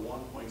happened to the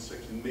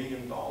 $1.6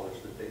 million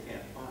that they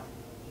can't find.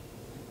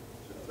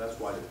 So that's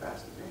why they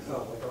passed the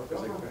V&O.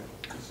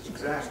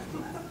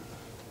 Exactly.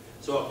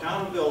 So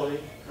accountability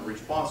and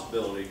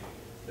responsibility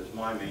is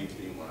my main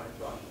theme when I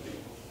talk to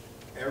people.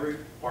 Every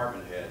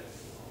department head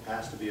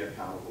has to be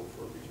accountable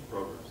for these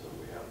programs that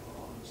we have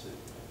going on in the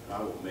city, and I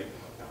will make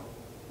them accountable.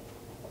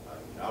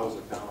 I was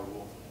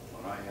accountable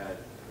when I had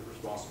the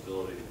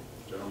responsibility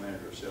of general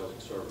manager of sales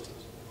and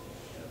services,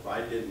 and if I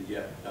didn't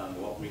get done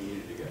what we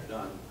needed to get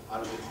done, I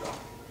don't get done.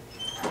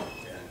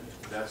 And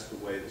that's the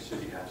way the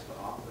city has to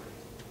operate.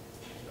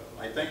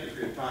 So I thank you for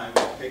your time.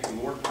 It's taken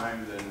more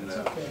time than... It's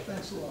okay,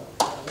 thanks a lot.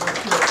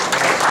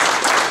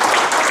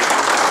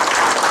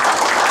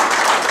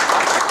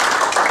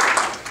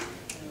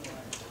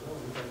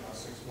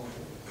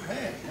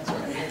 Hey, that's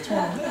right, we got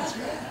 20 minutes,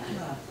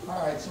 right?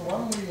 All right, so why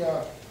don't we,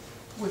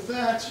 with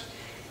that,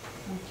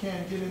 we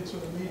can get into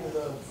the meat of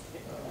the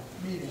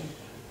meeting.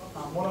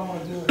 What I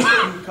want to do is do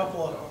a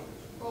couple of...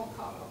 Roll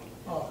call.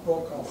 Oh,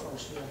 roll call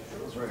first, yeah.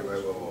 That's right,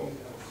 whoa.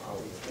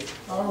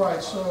 All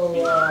right, so,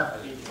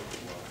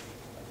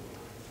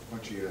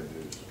 What you gonna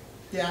do?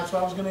 yeah, that's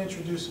what I was going to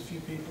introduce a few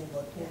people,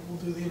 but we'll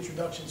do the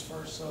introductions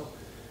first. So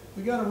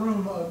we got a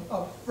room,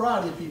 a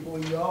variety of people.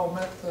 You all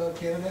met the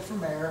candidate for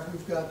mayor.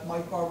 We've got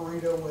Mike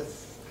Barbarito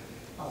with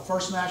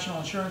First National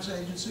Insurance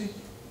Agency.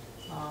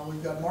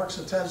 We've got Mark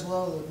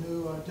Sateslo, the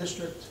new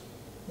District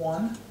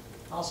 1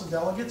 House of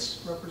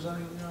Delegates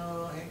representing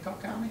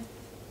Hancock County.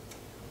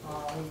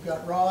 We've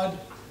got Rod,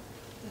 what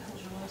the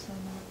hell's your last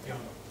name?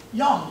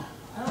 Young.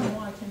 I don't know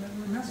why I can't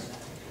remember that.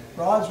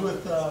 Rod's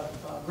with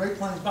Great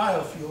Plains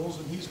Biofuels,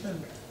 and he's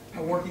been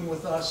working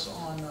with us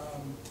on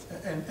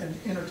and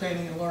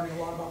entertaining and learning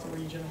a lot about the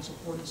region and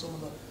supporting some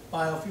of the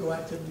biofuel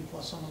activity,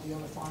 plus some of the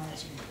other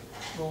financing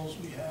roles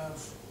we have.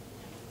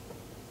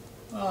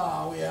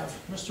 We have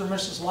Mr. and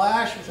Mrs.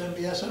 Lash with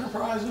MBS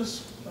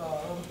Enterprises,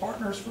 other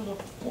partners for the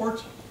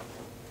port.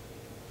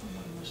 Am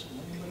I missing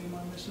anybody? Am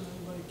I missing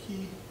anybody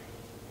key?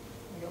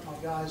 I got my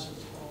guys that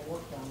all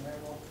work down there.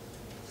 Well,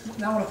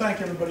 now I want to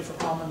thank everybody for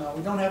coming.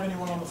 We don't have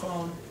anyone on the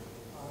phone.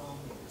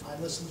 I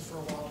listened for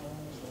a while, no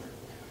one was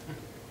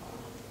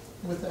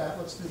there. With that,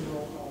 let's do the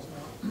roll calls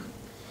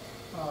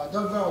now.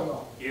 Doug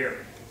Valdell.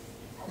 Here.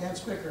 Dan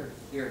Spickard.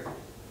 Here.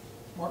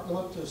 Mark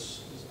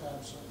Galiptis is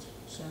absent.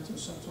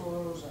 Santos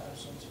Santoro is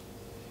absent.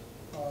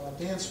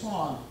 Dan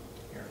Swan.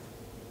 Here.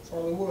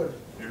 Charlie Wood.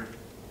 Here.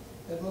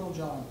 Ed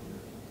Littlejohn.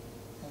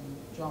 And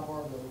John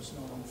Barlow is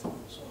not on the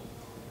phone. So,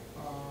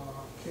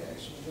 okay,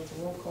 so we got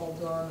the roll call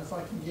done. If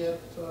I can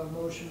get a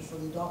motion for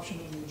the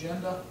adoption of the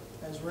agenda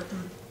as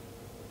written.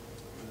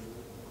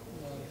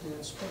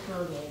 Dan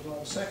Spickard, do I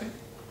have a second?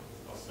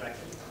 I'll second.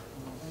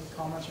 Any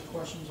comments or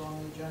questions on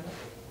the agenda?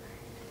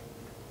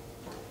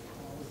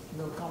 With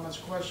no comments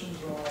or questions,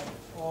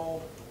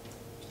 all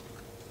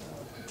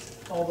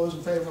those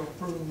in favor of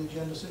approving the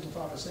agenda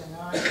signify by saying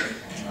aye.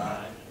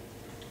 Aye.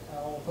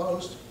 All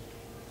opposed?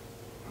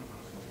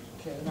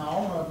 Okay, now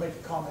I want to make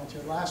a comment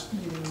here. Last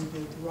meeting we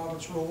did the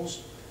Robert's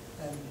Rules,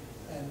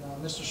 and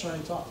Mr.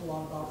 Cerny talked a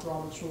lot about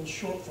Robert's Rules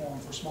short form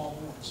for small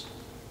boards.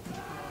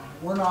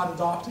 We're not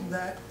adopting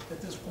that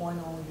at this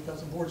point, only because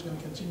the board's going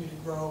to continue to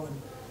grow,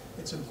 and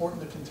it's important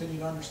to continue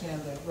to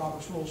understand that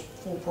Robert's Rules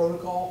full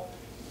protocol,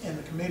 and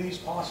the committees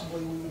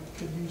possibly we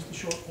could use the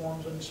short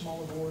forms on the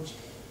smaller boards,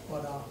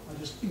 but I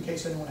just in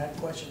case anyone had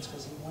questions,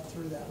 because we went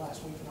through that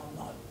last week and I'm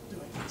not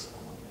doing it, so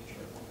I want to make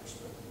sure everyone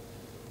understood.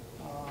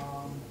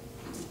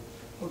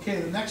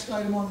 Okay, the next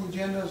item on the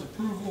agenda is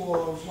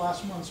approval of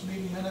last month's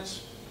meeting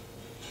minutes.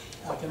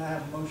 Can I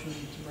have a motion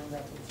to bring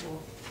that to the floor?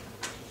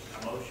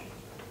 Motion.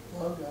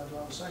 Doug, do I have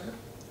a second?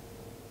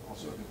 I'll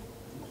second.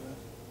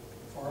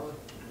 Farley.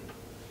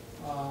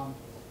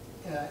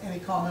 Any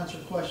comments or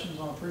questions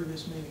on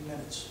previous meeting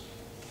minutes?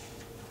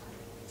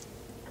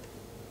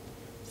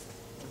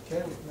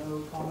 Okay, with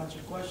no comments or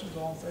questions,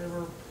 all in favor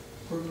of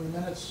approving the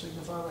minutes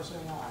signify by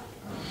saying aye.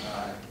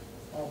 Aye.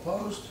 All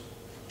opposed?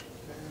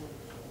 Okay,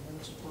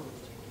 minutes approved.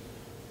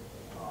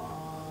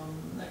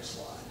 Next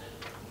slide.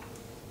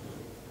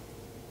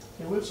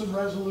 Okay, we have some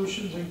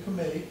resolutions in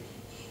committee.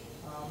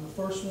 The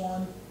first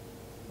one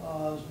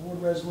is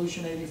Board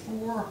Resolution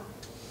 84,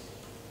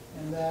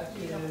 and that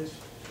You don't- is,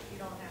 You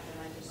don't have it,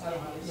 I just I gave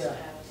don't have you it, a yeah.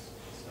 status,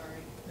 sorry.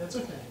 that's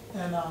okay.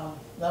 And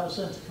that was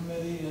sent to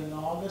committee in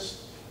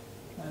August.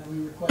 and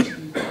we requested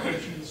the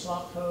incorporation of the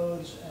SOP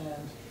codes,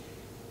 and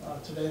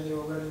today they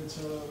were read into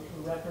the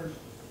record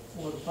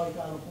for the Pike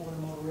Island Port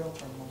and Motor Rail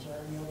Terminal. Is there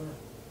any other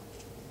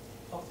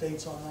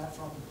updates on that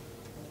from?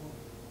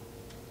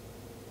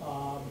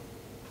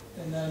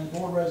 And then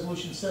Board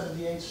Resolution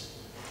 78,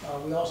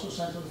 we also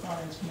sent to the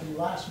Finance Committee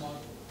last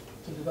month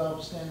to develop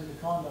a standard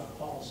of conduct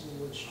policy,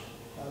 which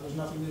there's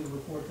nothing new to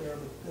report there,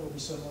 but it will be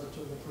similar to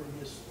the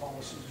previous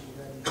policies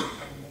we read in the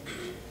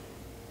meetings.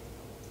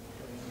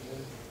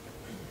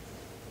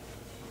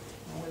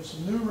 We have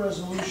some new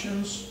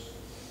resolutions.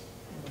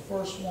 And the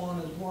first one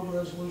is Board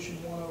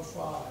Resolution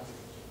 105.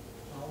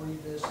 I'll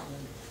read this and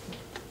then,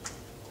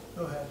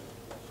 go ahead.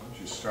 Why don't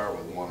you start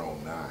with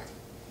 109?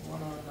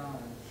 109.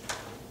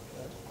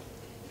 Okay.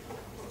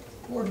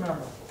 Board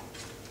member.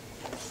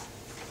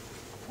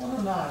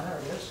 109, there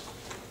it is.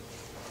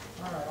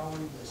 All right, I'll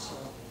read this.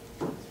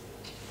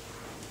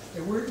 A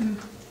Weirton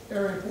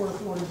Area Port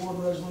Authority Board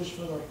Resolution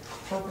for the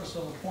purpose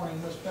of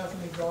appointing Miss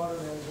Bethany Goddard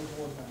as a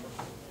board member.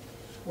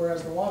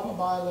 Whereas the WAPA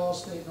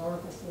bylaws state in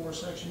Article 4,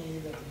 Section E,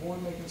 that the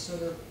board may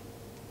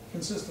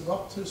consist of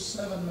up to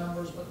 7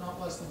 members, but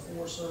not less than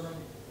 4 serving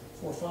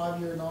for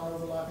 5-year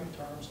non-overlapping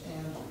terms,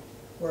 and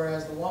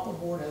whereas the WAPA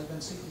board has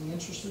been seeking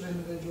interested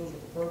individuals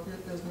with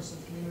appropriate business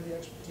and community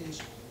expertise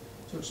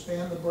to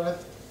expand the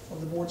breadth of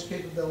the board's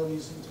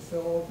capabilities and to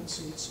fill open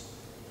seats,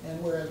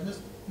 and whereas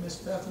Miss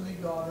Bethany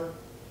Goddard,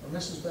 or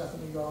Mrs.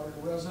 Bethany Goddard,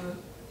 a resident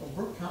of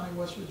Brooke County,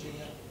 West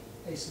Virginia,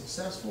 a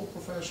successful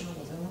professional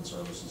with Inland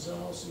Services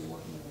LLC,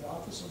 working in the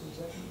Office of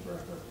Executive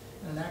Director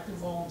and an active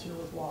volunteer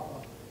with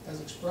WAPA, has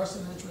expressed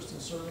an interest in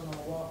serving on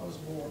the WAPA's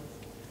board,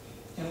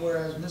 and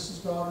whereas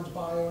Mrs. Goddard's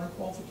bio and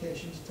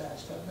qualifications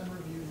attached have been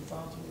reviewed and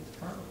found to meet the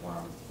current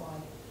requirements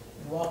defined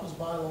in WAPA's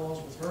bylaws,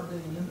 with her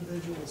being an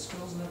individual with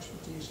skills and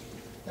expertise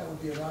that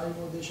would be a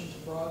valuable addition to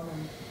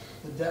broadening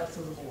the depth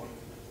of the board.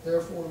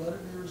 Therefore, let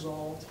it be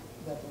resolved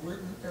that the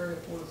Weirton Area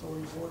Port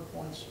Authority Board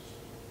appoints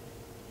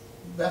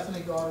Bethany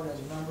Goddard as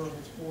a member of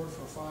its board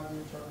for a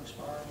 5-year term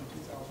expiring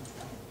in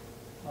 2020.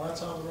 Now that's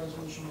how the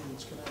resolution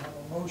reads. Can I have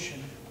a motion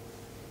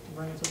to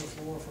bring it to the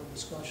floor for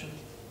discussion?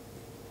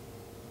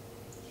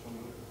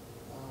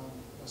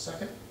 A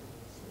second?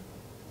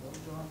 Hello,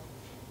 John.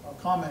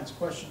 Comments,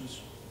 questions?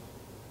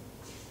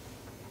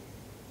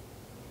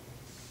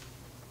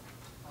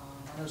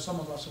 I know some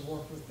of us have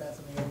worked with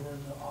Bethany over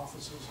in the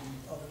offices, and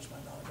others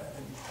might not have had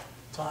any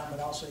time, but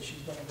I'll say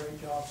she's done a great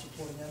job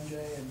supporting MJ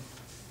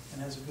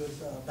and has a good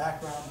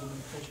background in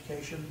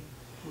education,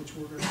 which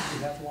we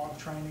have a lot of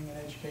training in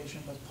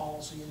education, but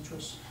policy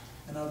interests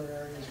and other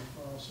areas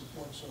of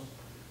support. So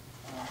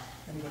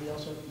anybody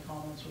else have any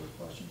comments or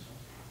questions?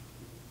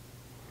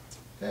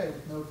 Okay,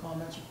 with no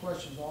comments or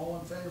questions, all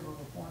in favor of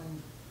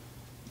appointing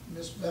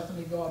Miss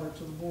Bethany Goddard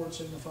to the board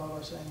signify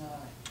by saying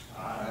aye.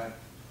 Aye.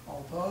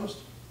 All opposed?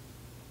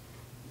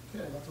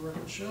 Okay, let the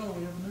record show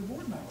we have a new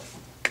board member.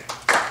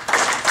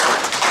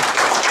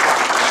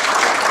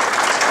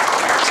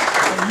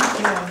 And you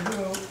can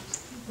go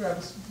grab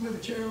a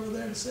chair over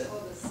there and sit.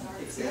 Oh, the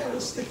start. Yeah,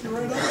 we'll stick you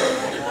right up there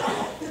right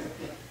now.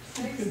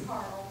 Thanks,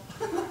 Carl.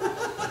 Thank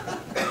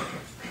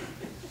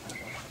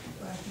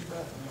you,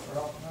 Bethany, for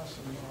helping us.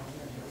 And,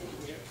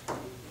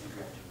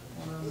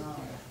 109.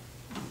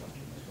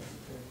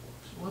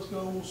 So let's go,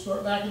 we'll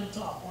start back at the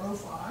top,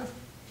 105.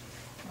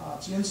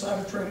 It's the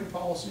insider trading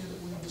policy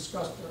that we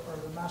discussed, or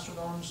the Master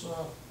Domes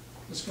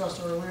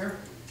discussed earlier.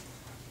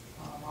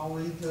 I'll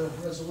read the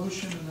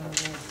resolution and then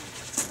we'll,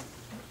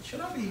 should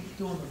I be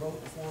doing the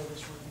vote before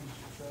this reading,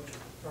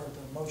 or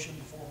the motion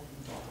before we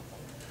can talk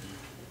about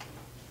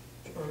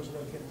it? Or is it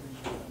okay to read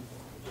it?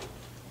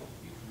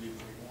 You can leave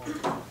where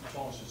you want, as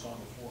long as it's on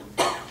the floor.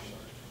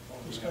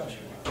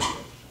 Discussion.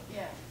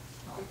 Yeah,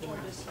 before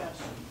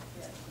discussion,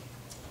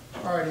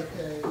 yeah. All right,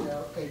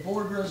 a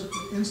board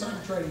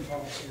insider trading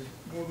policy,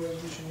 board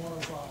resolution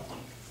 105.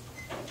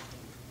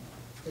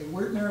 A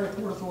Weirton Area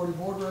Port Authority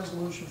board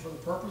resolution for the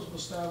purpose of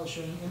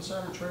establishing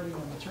insider trading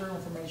and material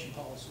information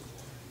policy.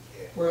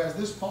 Whereas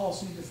this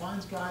policy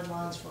defines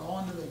guidelines for all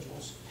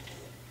individuals,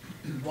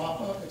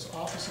 WAPA, its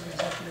Office of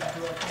Executive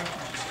Director,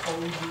 which is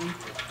OED,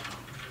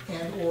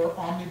 and or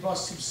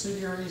omnibus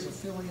subsidiaries,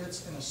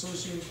 affiliates, and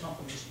associated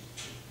companies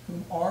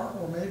whom are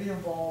or may be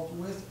involved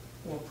with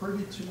or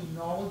privy to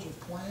knowledge of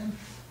planned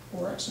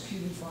or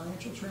executing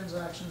financial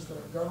transactions that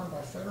are governed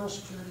by Federal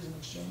Securities and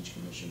Exchange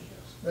Commission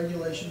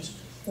regulations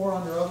or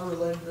under other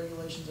related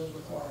regulations as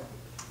required.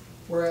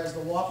 Whereas the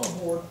WAPA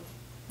board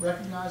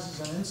recognizes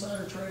an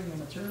insider trading and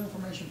material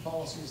information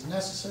policy is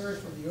necessary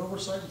for the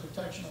oversight and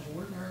protection of the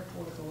Weirton Area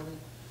Port Authority,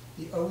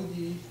 the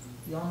OED,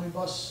 the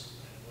omnibus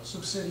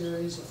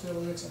subsidiaries,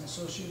 affiliates, and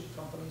associated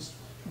companies,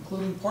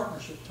 including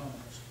partnership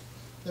terminals.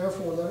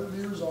 Therefore, let it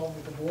be resolved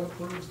that the board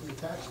approves the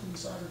attached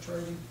insider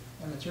trading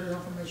and material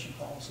information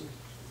policy,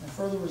 and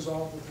further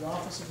resolved that the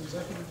Office of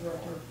Executive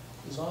Director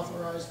is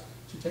authorized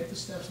to take the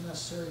steps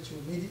necessary to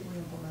immediately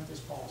implement this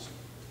policy.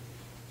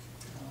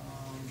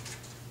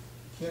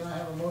 Can I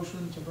have a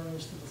motion to bring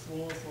this to the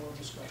floor for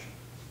discussion?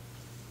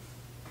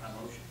 I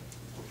motion.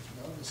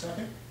 No, the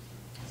second?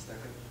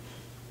 Second.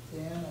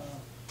 Dan,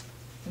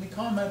 Any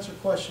comments or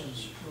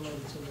questions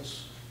related to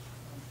this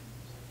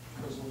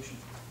resolution?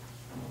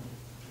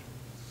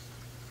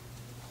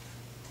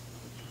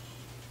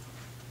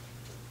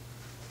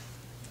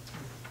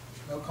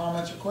 No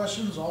comments or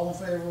questions? All in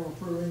favor of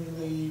approving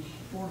the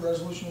board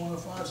resolution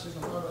 105,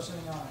 signify by saying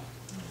aye.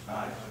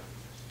 Aye.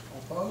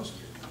 All opposed?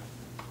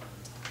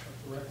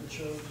 Let the record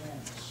show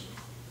unanimous.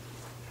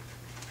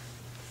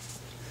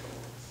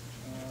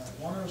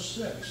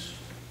 106,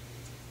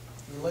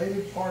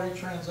 related party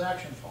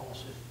transaction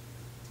policy.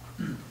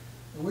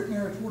 The Weirton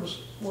Area Port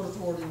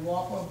Authority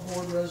WAPA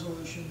board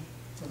resolution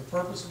for the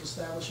purpose of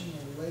establishing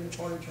a related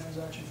party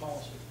transaction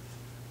policy.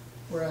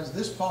 Whereas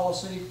this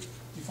policy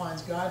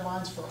defines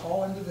guidelines for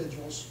all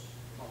individuals,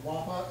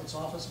 WAPA, its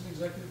Office of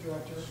Executive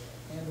Director,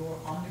 and/or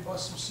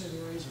omnibus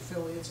subsidiaries,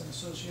 affiliates, and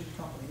associated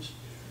companies,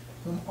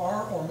 whom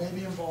are or may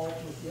be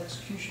involved with the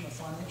execution of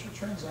financial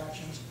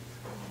transactions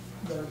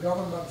that are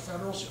governed by the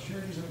Federal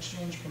Securities and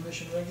Exchange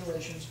Commission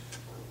regulations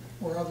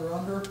or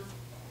under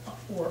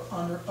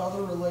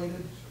other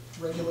related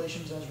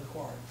regulations as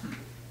required.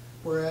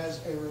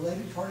 Whereas a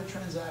related party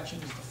transaction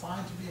is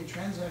defined to be a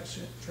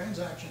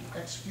transaction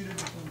executed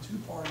between two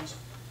parties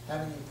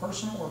having a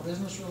personal or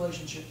business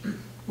relationship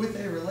with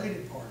a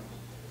related party,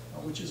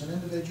 which is an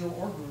individual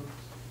or group,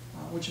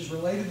 which is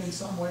related in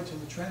some way to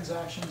the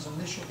transaction's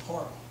initial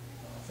party,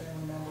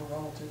 family member,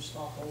 relative,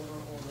 stockholder,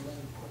 or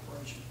related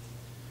corporation.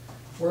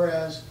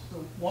 Whereas the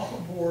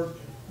WAPA board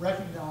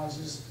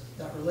recognizes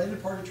that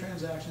related party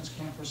transactions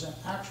can present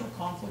actual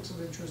conflicts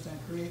of interest and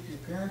create the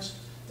appearance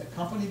that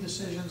company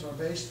decisions are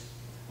based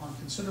on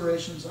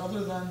considerations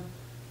other than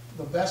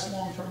the best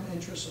long-term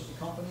interests of the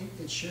company,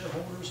 its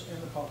shareholders,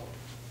 and the public.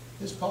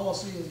 This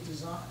policy is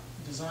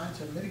designed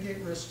to mitigate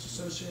risks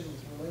associated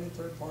with related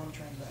third-party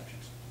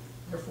transactions.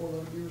 Therefore,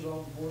 let it be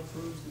resolved, the board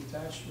approves the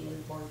attached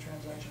related party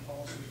transaction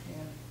policy,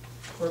 and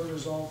further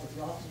resolved that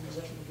the Office of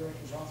Executive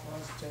Director is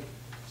authorized to take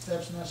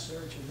steps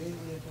necessary to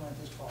immediately implement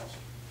this policy.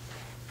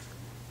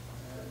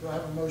 Do I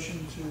have a motion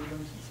to bring to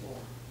the floor?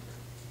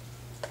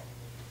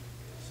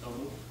 So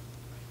moved.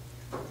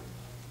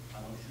 My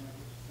motion.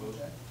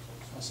 Okay.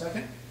 A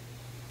second?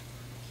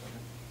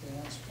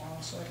 Dan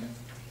Spahn, second.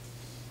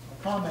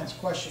 Comments,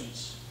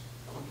 questions?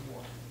 on the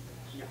board?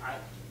 Yeah,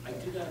 I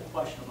do got a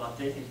question about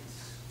this.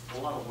 It's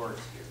a lot of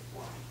words here.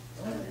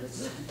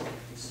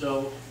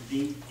 So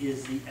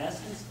is the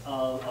essence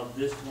of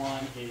this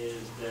one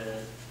is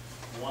that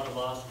one of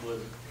us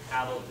would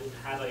have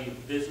a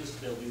business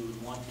that we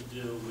would want to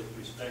do with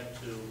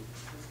respect to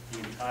the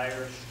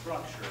entire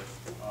structure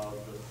of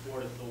the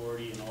Port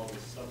Authority and all the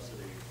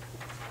subsidies,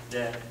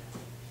 that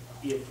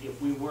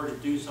if we were to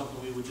do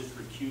something, we would just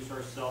recuse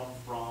ourselves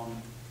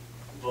from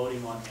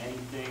voting on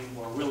anything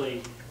or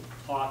really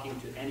talking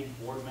to any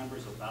board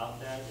members about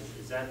that?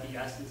 Is that the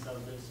essence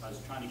of this? I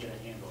was trying to get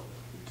a handle of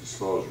it.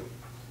 Disclosure.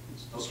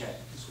 Okay.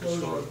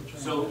 Disclosure of the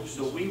transactions.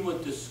 So we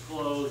would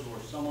disclose, or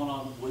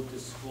someone would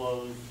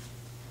disclose,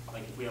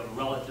 like if we have a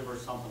relative or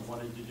something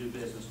wanted to do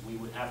business, we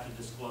would have to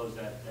disclose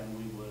that, then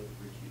we would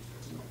recuse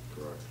ourselves.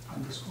 Correct.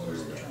 And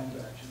disclose the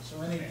transaction.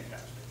 So any,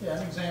 Fantastic. yeah,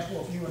 an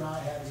example, if you and I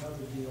had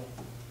another deal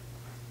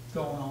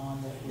going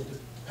on that would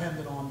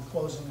depended on the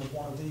closing of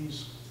one of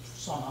these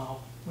somehow,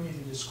 we need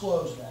to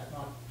disclose that,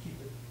 not keep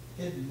it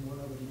hidden where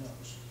nobody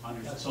knows.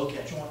 Understood. That's a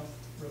Okay. joint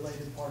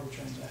related party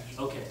transaction.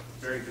 Okay,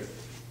 very good.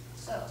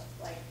 So,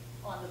 like,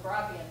 on the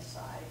broadband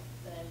side,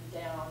 then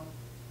down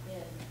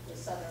in the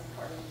southern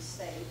part of the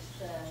state,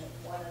 then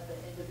one of the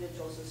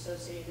individuals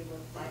associated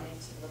with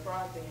financing the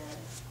broadband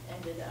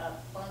ended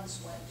up,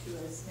 funds went to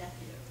his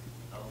nephew.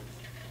 Oh,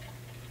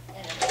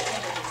 And it was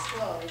never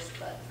disclosed,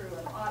 but through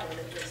an audit,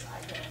 it was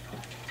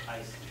identified. I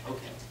see,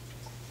 okay.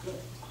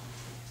 Good.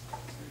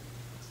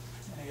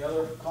 Any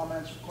other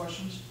comments or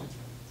questions?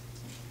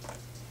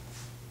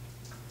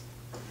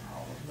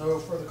 No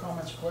further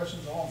comments or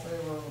questions. All in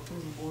favor of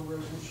approving board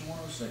resolution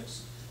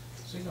 106,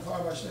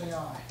 signify by saying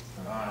aye.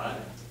 Aye.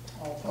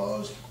 All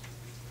opposed?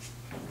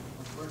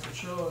 Let the record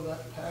show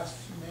that passed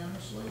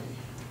unanimously.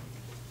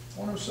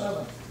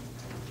 107.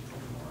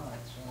 All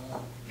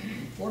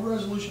right. Board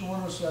resolution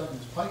 107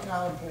 is Pike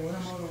Island Port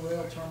Intermodal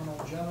Rail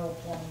Terminal General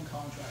Plumbing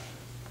Contractor.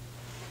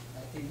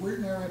 A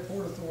Weirton Area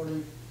Port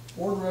Authority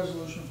board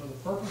resolution for the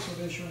purpose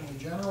of issuing a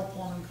general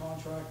plumbing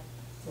contract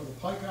for the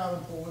Pike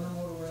Island Port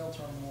Intermodal Rail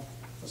Terminal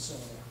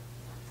facility.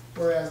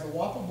 Whereas the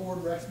WAPA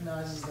board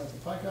recognizes that the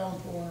Pike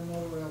Island Port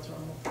Intermodal Rail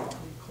Terminal property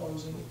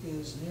closing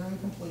is nearing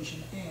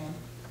completion, and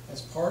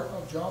as part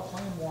of Job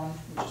Plan 1,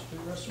 which is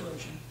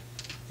pre-restoration,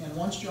 and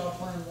once Job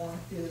Plan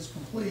 1 is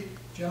complete,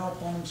 general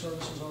plumbing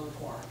services are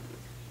required.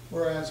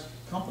 Whereas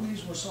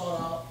companies were sought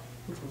out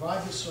who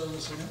provide this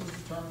service, and it was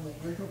determined that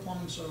Rico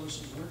Plumbing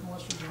Services, Weirton,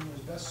 West Virginia,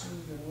 is best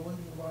suited and willing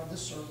to provide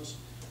this service,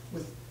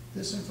 with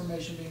this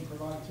information being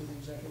provided to the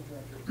executive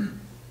director.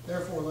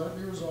 Therefore, let it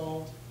be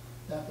resolved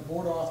that the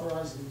board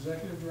authorize the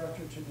executive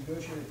director to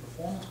negotiate a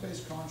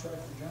performance-based contract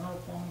for general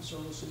plumbing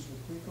services with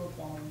Rico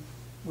Plumbing,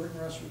 Weirton,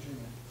 West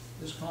Virginia.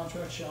 This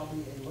contract shall be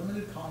a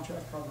limited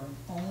contract covering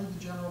only the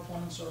general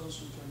plumbing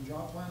services during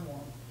Job Plan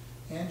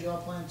 1 and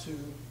Job Plan 2,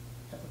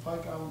 at the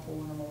Pike Island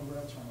Pool Intermodal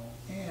Rail Terminal,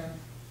 and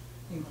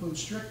include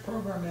strict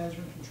program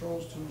management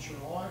controls to ensure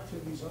all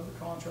activities of the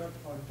contract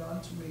are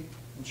done to meet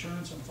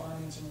insurance and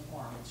financing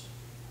requirements.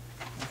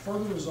 And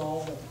further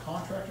resolve that the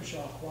contractor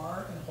shall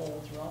acquire and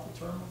hold throughout the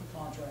term of the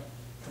contract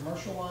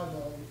commercial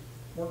liability,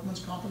 workman's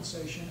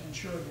compensation, and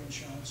surety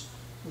insurance,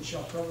 which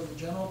shall cover the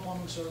general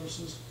plumbing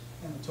services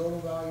and the total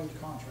value of the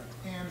contract.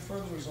 And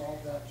further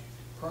resolve that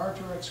prior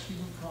to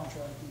executing the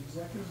contract, the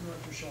executive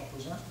director shall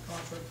present the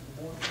contract to the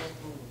board for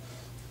approval.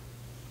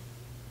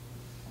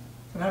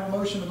 Can I have a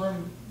motion to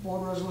bring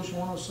Board Resolution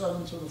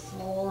 107 to the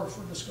floor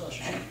for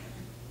discussion?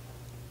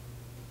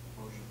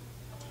 Motion.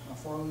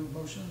 Farley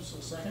motions,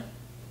 a second.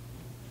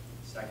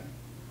 Second.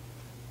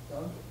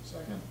 Doug,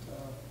 second.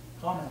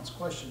 Comments,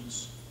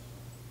 questions?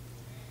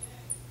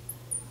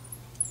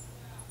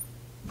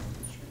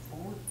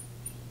 Straightforward.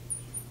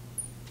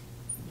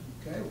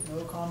 Okay, with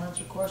no comments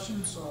or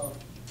questions,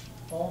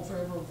 all in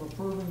favor of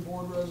approving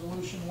Board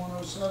Resolution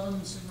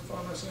 107,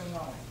 signify by saying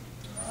aye.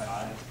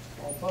 Aye.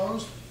 All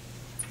opposed?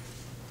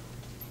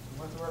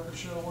 Let the record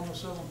show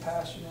 107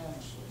 passed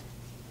unanimously.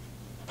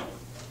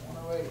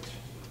 108.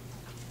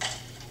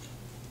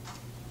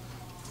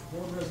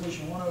 Board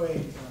Resolution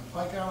 108,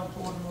 Pike Island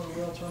Pool Intermodal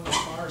Rail Terminal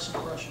Fire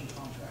Suppression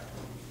Contract.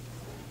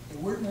 A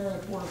Weirton Area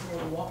Port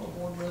Authority WAPA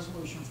Board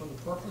Resolution for the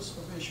purpose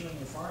of issuing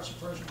a fire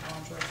suppression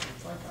contract for the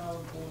Pike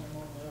Island Pool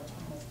Intermodal Rail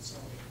Terminal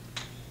facility.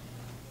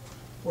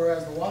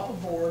 Whereas the WAPA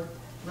Board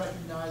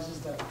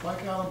recognizes that the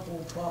Pike Island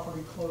Pool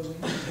property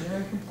closing is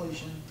nearing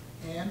completion,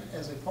 and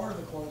as a part of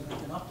the closing,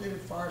 an updated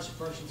fire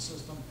suppression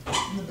system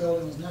in the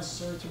building is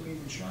necessary to meet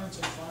insurance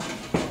and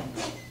financial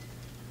requirements.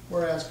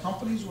 Whereas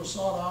companies were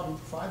sought out who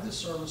provide this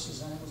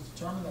services, and it was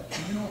determined that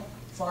Communal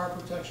Fire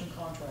Protection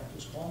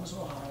Contractors, Columbus,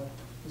 Ohio,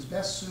 is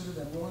best suited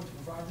and willing to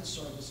provide this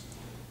service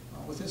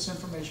with this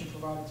information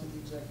provided to the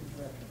Executive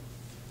Director.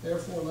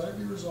 Therefore, let it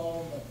be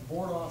resolved that the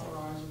Board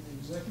authorizes the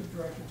Executive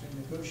Director to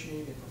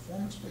negotiate a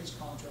performance-based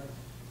contract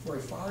for a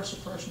fire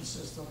suppression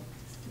system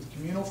with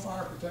Communal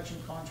Fire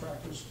Protection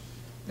Contractors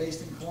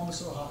based in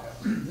Columbus, Ohio.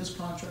 This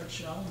contract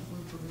shall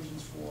include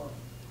provisions for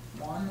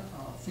 1,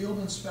 field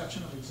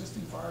inspection of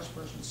existing fire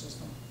suppression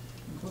system,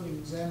 including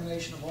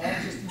examination of all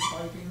existing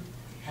piping,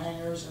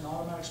 hangers, and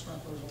automatic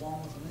sprinklers,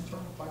 along with an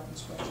internal pipe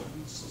inspection of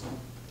each system.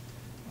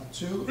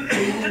 2,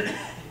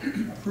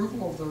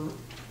 approval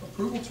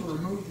to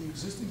remove the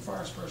existing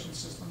fire suppression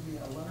system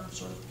via a letter of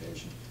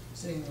certification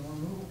stating the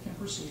removal can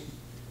proceed.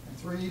 And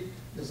 3,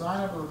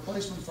 design of a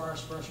replacement fire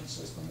suppression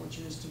system, which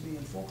is to be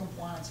in full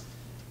compliance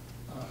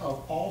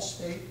of all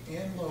state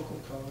and local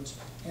codes,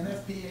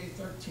 NFPA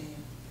 13,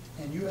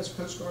 and U.S.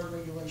 Coast Guard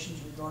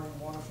regulations regarding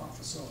waterfront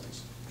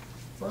facilities.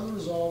 Further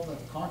resolved that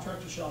the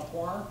contractor shall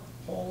acquire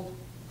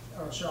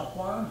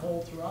and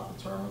hold throughout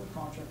the term of the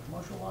contract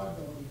commercial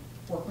liability,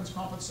 workman's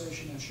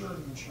compensation, and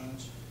surety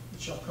insurance,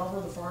 which shall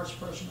cover the fire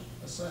suppression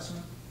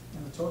assessment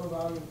and the total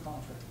value of the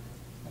contract.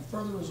 And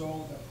further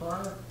resolved that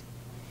prior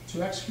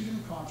to executing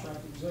the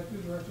contract, the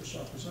Executive Director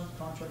shall present the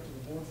contract to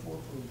the Board for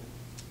approval.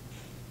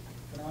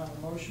 Can I have a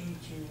motion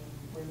to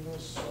bring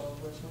this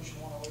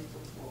resolution 108 to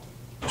the floor?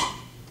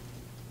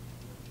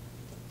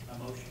 A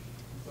motion.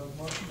 The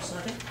motion,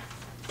 second.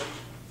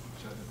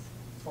 Second.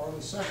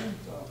 Farley, second.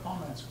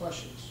 Comments,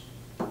 questions?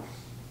 All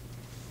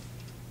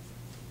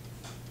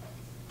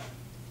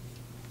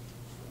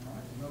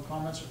right, no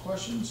comments or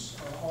questions.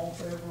 All in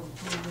favor of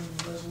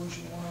approving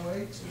resolution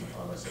 108,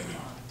 signify by saying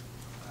aye.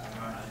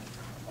 Aye.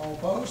 All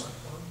opposed?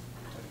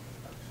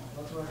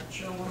 Let the record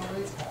show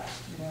 108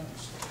 passed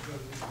unanimously.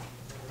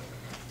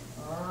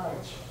 All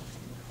right.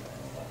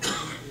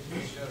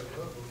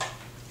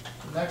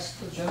 The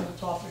next agenda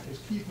topic is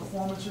key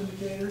performance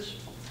indicators.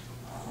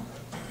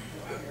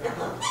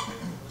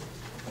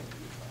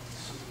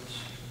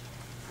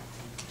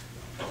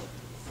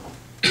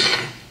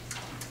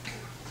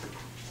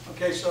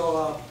 Okay,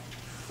 so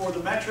for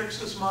the metrics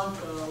this month,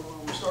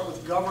 we start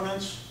with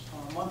governance,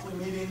 monthly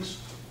meetings.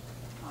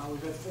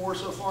 We've had 4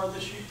 so far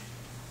this year.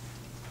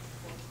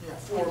 Yeah,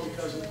 4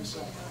 because of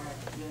December.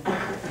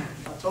 Yeah.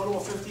 A total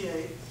of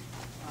 58.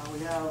 We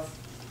have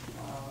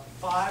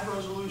 5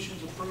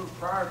 resolutions approved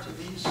prior to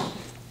these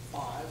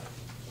 5.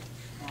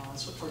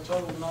 So for a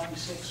total of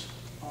 96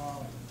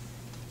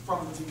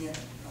 from the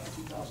beginning,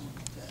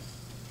 2010.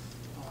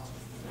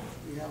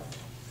 We have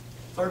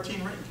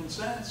 13 written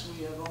consents.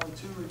 We have only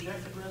 2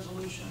 rejected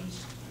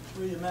resolutions,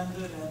 3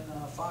 amended,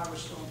 and 5 are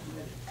still in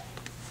committee.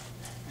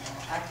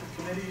 Active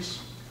committees: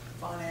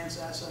 finance,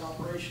 asset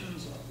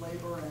operations,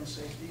 labor, and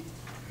safety.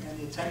 And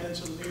the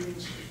attendance of the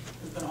meetings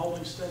has been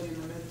holding steady in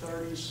the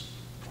mid-30s.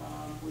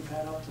 We've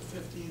had up to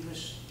 50 in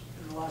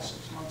the last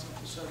 6 months, up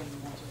to 70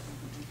 months, I think,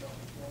 in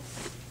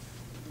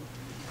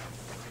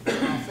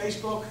 2012.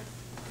 Facebook,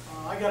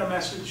 I got a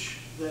message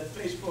that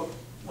Facebook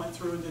went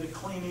through and did a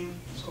cleaning,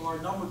 so our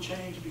number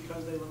changed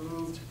because they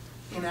removed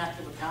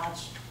inactive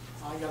accounts.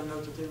 I got a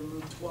note that they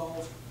removed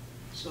 12.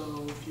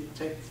 So if you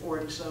take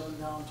 487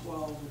 down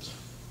 12, it's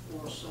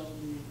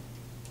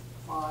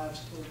 475,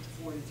 still to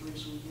 43,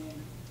 so we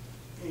gained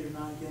 8 or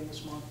 9 again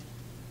this month.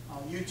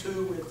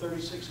 YouTube, we had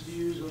 36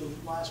 views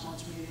of last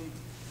month's meeting,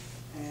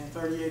 and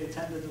 38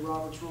 attended the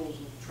Roberts Rules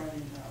of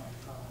Training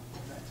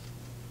event.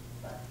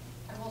 But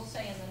I will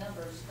say in the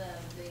numbers, then,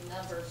 the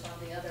numbers on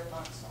the other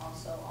months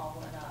also all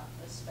went up,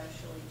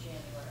 especially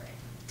January.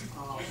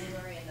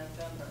 January and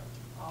November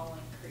all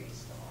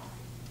increased a lot.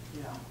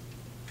 Yeah.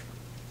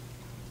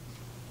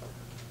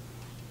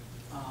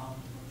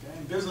 Okay,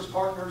 and business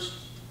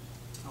partners,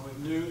 we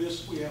knew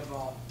this, we have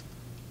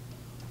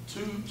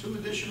two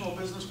additional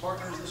business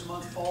partners this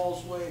month,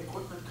 Falls Way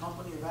Equipment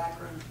Company of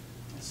Akron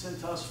and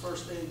Cintas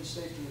First Aid and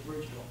Safety of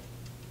Bridgeville.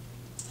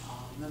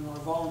 And then our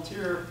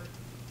volunteer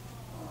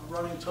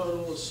running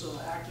total is,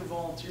 active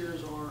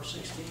volunteers are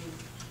 16.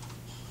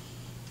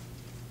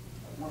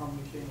 One of them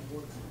became a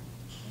board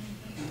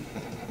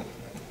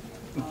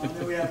member.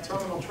 Then we have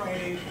terminal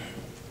training.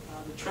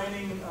 The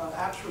training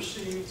apps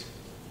received,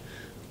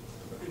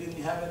 we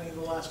didn't have any in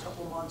the last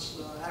couple of months.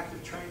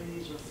 Active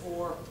trainees are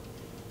 4.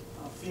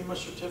 FEMA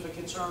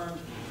certificates earned,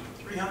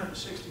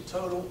 360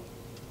 total.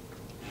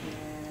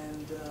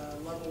 And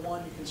level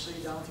 1, you can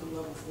see down through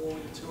level 4, we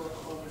have 2 up to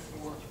level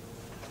 4.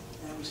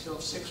 And we still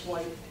have 6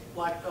 white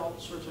black belt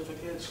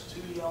certificates,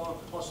 2 yellow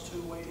plus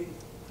 2 waiting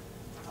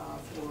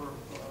for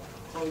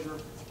closure,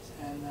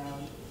 and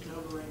no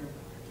green or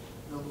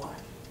no black.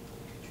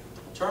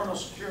 Terminal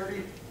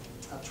security,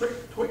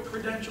 TWIC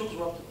credentials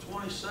were up to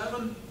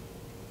 27.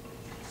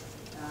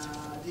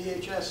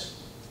 DHS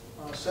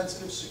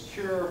sensitive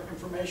secure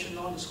information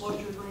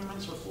non-disclosure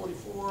agreements are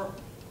 44.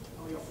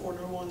 We got 4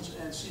 new ones,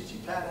 and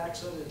CT-PAD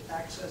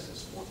access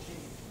is 14.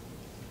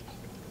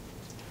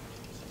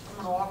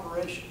 Terminal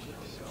operations, there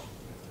we go.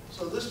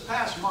 So this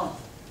past month,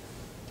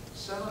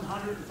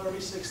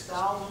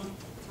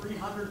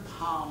 736,300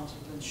 pounds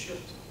have been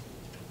shipped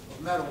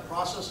of metal,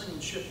 processing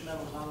and shipped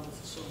metals out of the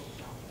facility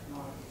down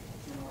there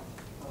in our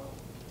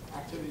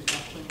activities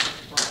not cleaning up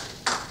the property.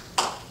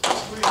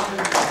 That's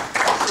 300.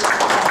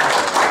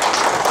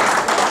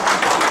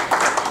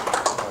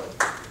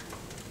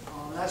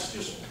 That's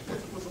just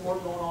with the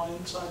work going on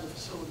inside the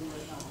facility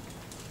right now.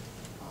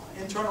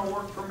 Internal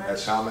work permits.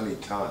 That's how many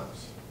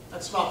tons?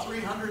 That's about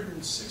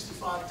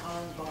 365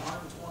 tons, about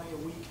 120 a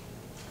week,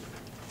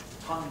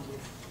 tons of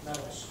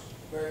metals,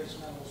 various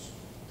metals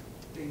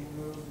being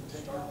removed and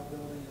taken out of the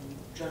building and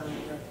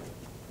generated revenue.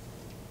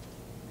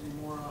 Any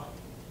more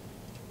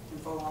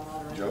info on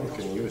that? Or Joe,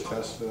 can you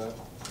attest to that?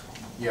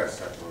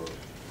 Yes, absolutely.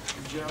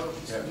 Joe,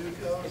 Mr.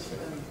 Ducos,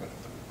 and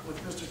with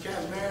Mr.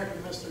 Kazmarek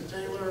and Mr.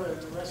 Taylor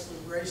and the rest of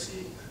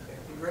Gracie.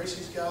 And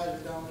Gracie's guys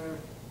are down there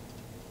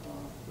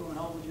doing a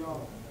hell of a job.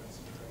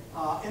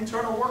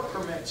 Internal work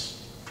permits.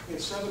 We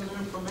had 7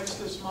 new permits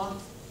this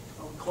month.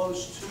 We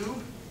closed 2.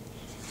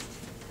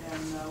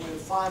 And we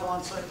have 5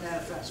 on-site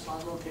manifests,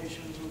 5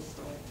 locations with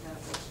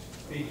manifests.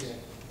 BJ.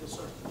 Yes,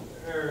 sir.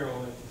 Aerial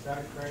lift, is that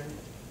a crane?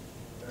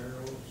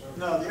 Aerial lift?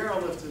 No, the aerial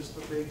lift is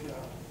the big,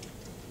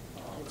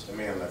 It's a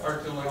man lift.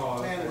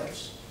 Articulated. man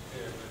lifts.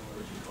 Yeah,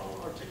 what do you call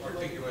it?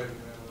 Articulated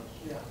man lifts.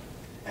 Yeah.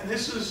 And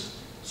this is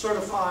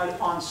certified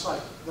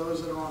on-site,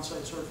 those that are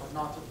on-site certified,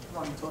 not the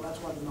running total. That's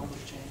why the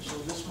numbers changed. So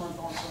this month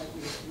on-site,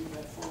 we've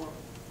had 4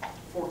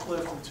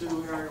 forklift and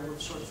 2 aerial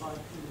lift certified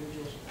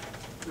individuals.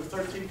 We have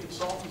 13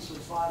 consultants and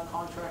 5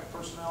 contract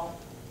personnel,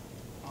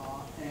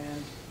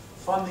 and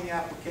funding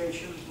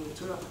applications with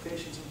 2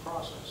 applications in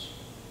process.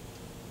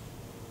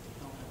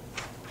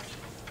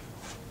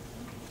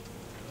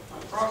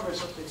 Progress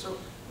update. So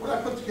what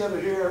I put together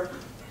here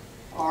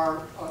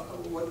are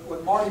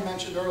what Marty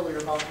mentioned earlier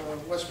about the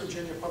West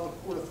Virginia Public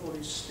Port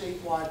Authority's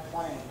statewide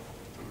plan.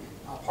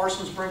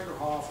 Parsons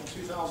Brinkerhoff in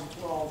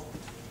 2012.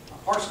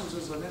 Parsons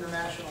is an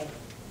international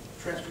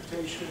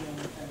transportation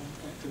and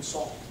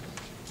consultant.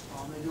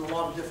 They do a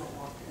lot of different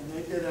work, and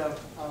they did a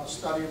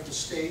study of the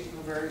state and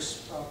the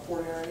various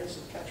port areas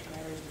and catchment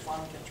areas,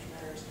 defined catchment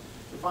areas,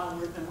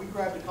 and we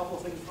grabbed a couple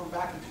of things from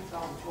back in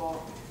 2012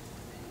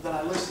 that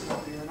I listed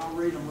up here, and I'll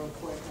read them real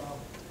quick.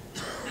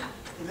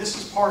 And this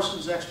is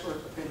Parsons'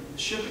 expert opinion. The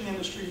shipping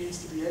industry needs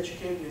to be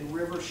educated in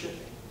river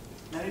shipping.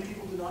 Many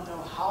people do not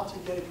know how to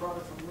get a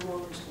product from New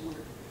Orleans to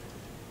Weirton.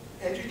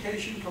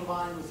 Education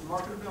combined with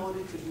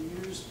marketability could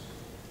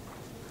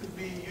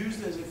be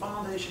used as a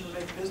foundation to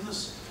make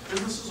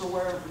businesses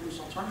aware and produce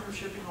alternative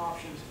shipping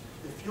options.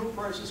 If fuel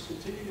prices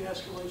continue to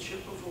escalate,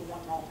 shippers will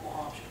want multiple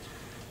options.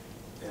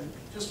 And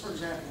just for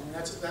example, I mean,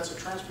 that's a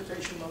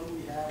transportation mode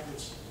we have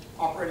that's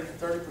operating at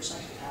 30%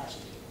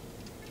 capacity.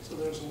 So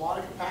there's a lot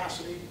of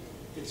capacity.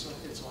 It's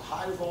a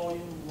high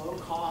volume, low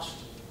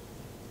cost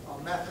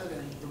method,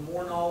 and the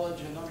more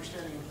knowledge and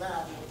understanding of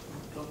that,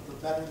 the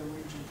better the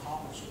region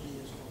commerce will be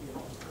as we'll be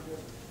able to put an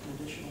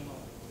additional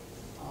mode.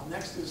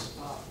 Next is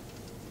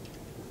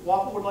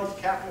WAPA would like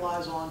to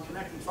capitalize on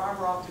connecting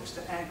fiber optics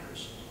to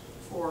anchors.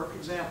 For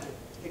example,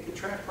 it could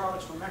track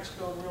products from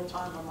Mexico in real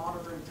time by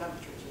monitoring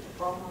temperatures. If a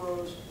problem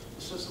arose,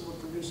 the system would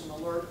produce an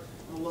alert,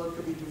 and the load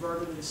could be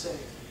diverted and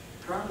saved.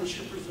 Currently,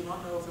 shippers do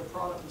not know if their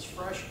product is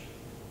fresh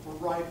or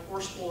ripe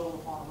or spoiled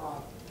upon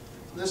arrival.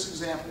 This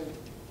example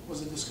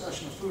was a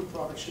discussion of food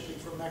products shipping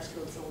from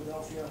Mexico to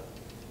Philadelphia.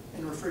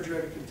 in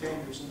refrigerated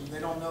containers, and they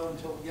don't know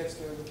until it gets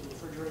there that the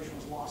refrigeration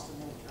was lost in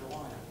North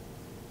Carolina.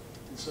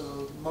 And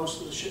so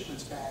most of the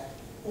shipment's bad.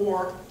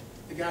 Or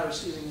the guy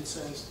receiving it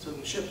says to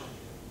the shipper,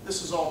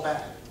 this is all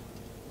bad,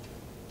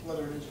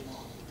 whether it is or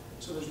not.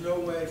 So there's no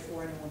way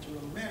for anyone to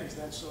really manage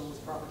that. So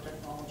with proper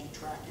technology,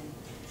 tracking,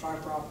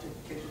 fiber optic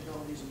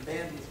capabilities, and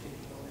bandwidth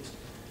capabilities,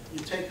 you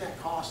take that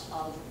cost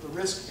out of the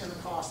risk and the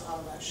cost out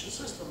of that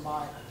system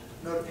by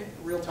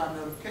real-time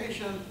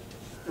notification,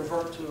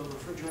 divert to a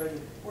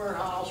refrigerated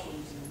warehouse where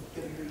you can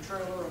get a new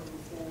trailer and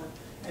move forward.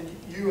 And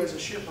you as a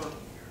shipper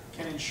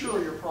can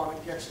ensure your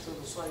product gets to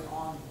the site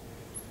on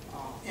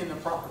in the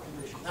proper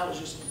condition. That was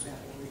just an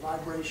example. There's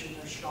vibration,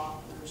 there's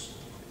shock, there's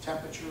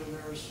temperature,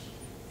 there's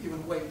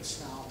even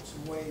weights now,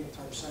 some weight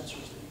type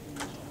sensors that you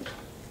can use on it.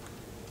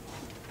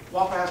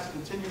 WAPA has to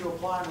continue to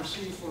apply and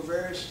receive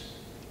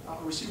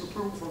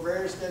approval for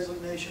various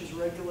designations,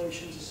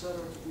 regulations, etc.,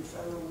 to be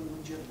federally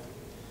legitimate.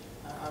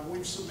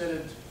 We've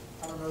submitted,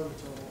 I don't know the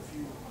total, if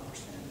you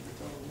understand the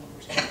total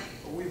numbers,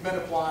 but we've been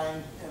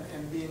applying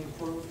and being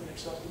approved and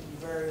accepted in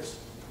various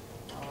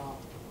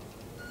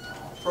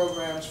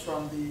programs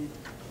from the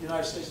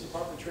United States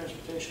Department of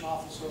Transportation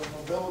Office of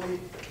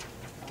Mobility.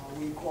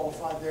 We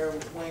qualified there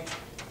with WINC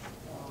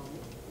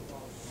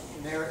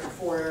in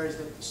 4 areas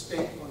that the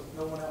state,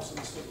 no one else in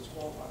the state was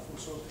qualified for.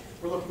 So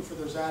we're looking for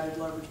those added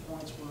leverage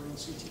points. We're in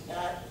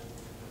CTPAT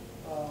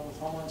with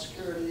Homeland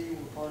Security.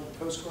 We're part of the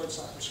Coast Guard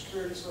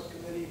Cybersecurity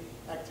Subcommittee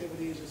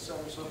activities, et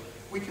cetera. So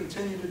we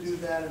continue to do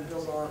that and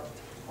build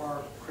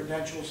our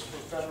credentials for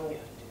federal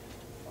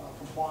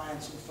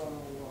compliance and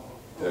federal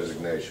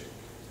Designation.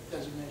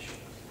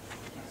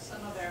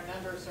 Some of our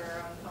members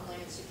are on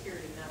Homeland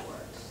Security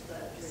networks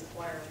that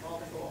require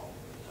multiple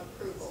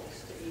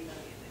approvals to even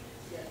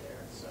get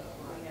there. So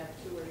we have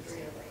 2 or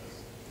 3 of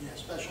those. Yeah,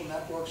 special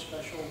networks,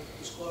 special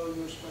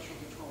disclosures, special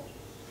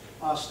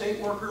controls.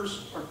 State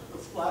workers, or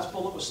the last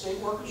bullet was state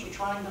workers are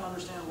trying to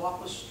understand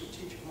WAPA's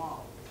strategic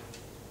model.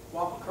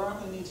 WAPA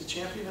currently needs a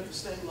champion at the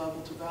state level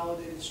to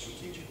validate its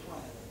strategic plan.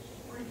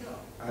 Where'd he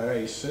go?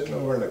 He's sitting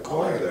over in the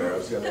corner there. I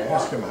was going to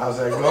ask him, how's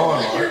that going,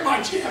 You're Mark?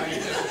 my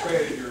champion.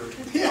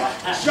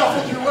 Yeah,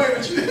 shuffled your way,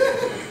 but you did.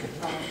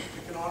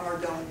 Picking on our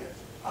delegate.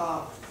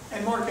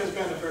 And Mark has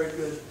been a very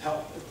good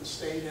help at the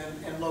state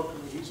and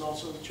locally. He's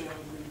also the chairman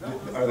of the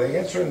redevelopment. Are they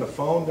answering the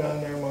phone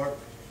down there, Mark?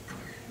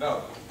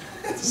 No.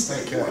 Okay. I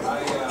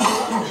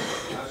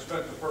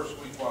spent the first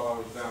week while I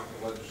was down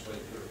at the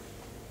legislature,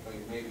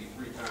 like maybe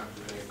 3 times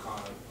a day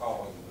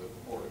calling the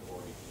Port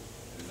Authority,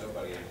 and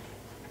nobody answered.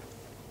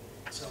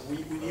 So we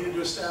needed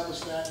to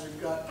establish that, and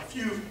we've got a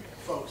few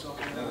folks up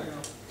there.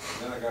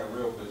 Then I got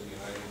real busy,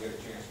 and I didn't get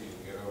a chance to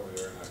even get over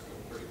there, and I feel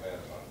pretty bad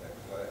about that,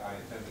 because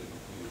I intended to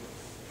do it.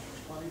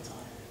 Plenty of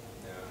time.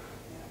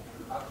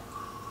 Yeah.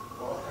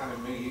 All kind of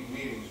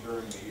meetings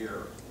during the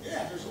year.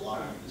 Yeah, there's a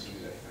lot of time to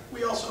meetings. do that.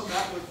 We also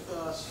met with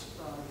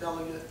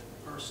Delegate,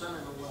 or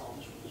Senator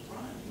Wells. Is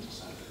Ryan, he's a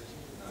senator.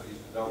 No, he's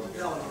the He's delegate. a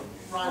delegate.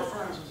 Ryan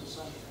Ferns is a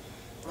senator.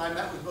 But I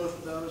met with both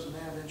of those, and they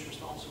have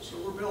interest also. So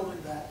we're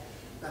building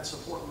that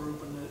support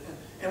group, and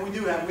we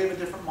have a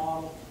different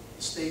model.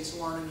 The state's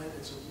learning it.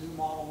 It's a new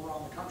model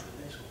around the country,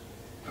 basically.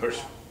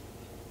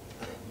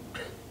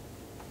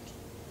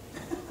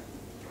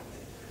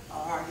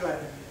 All right, go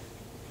ahead.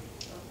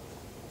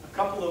 A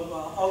couple of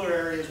other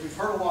areas. We've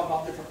heard a lot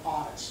about different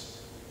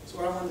audits. So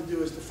what I wanted to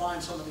do is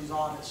define some of these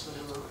audits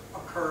that are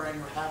occurring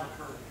or have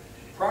occurred.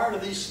 Prior to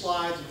these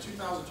slides, in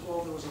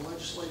 2012, there was a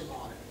legislative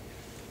audit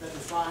that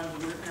defined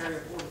the Weirton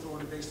Area Port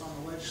Authority based on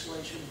the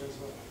legislation as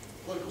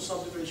a political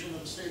subdivision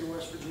of the state of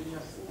West Virginia.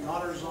 The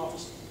auditor's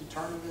office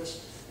determined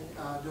this,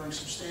 doing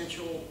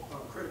substantial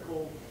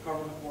critical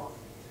government work.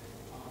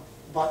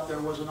 But there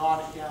was an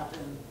audit gap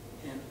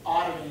in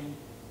auditing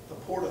the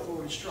Port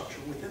Authority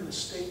structure within the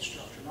state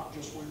structure, not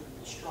just within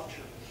the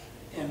structure.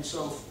 And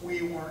so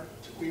we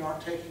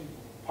aren't taking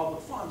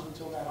public funds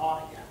until that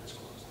audit gap is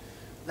closed.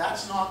 That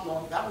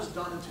was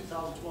done in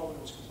 2012 and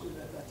it was completed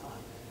at that time.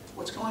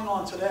 What's going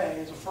on today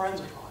is a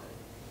forensic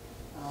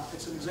audit.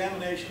 It's an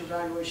examination,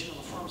 evaluation of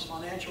a firm's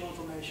financial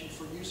information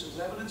for use as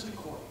evidence in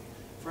court.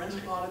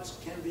 Forensic audits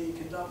can be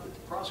conducted to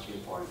prosecute a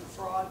party for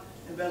fraud,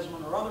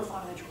 embezzlement, or other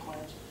financial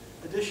claims.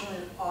 Additionally,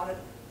 an audit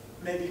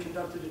may be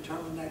conducted to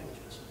determine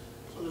negligence.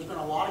 So there's been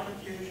a lot of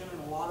confusion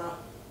and a lot of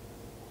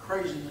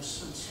craziness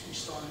since we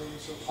started.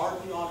 So part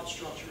of the audit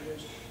structure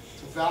is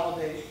to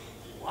validate.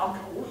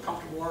 We're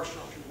comfortable our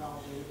structure is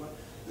validated, but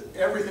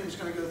everything's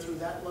going to go through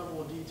that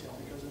level of detail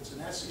because it's an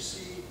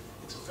SEC,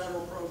 it's a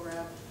federal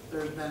program.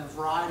 There's been a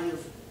variety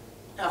of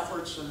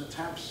efforts and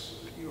attempts.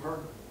 You heard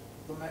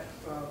the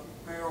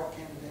mayoral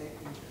candidate.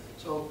 And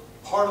so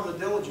part of the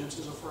diligence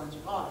is a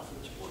forensic audit for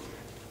this board.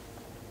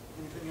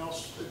 Anything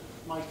else that,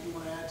 Mike, you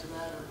want to add to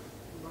that, or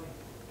anybody?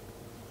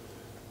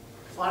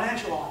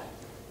 Financial audit.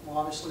 Well,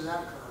 obviously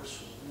that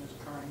occurs and is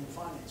occurring in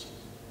financing.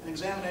 An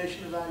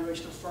examination,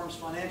 evaluation of firms'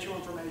 financial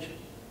information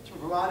to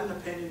provide an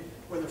opinion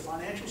whether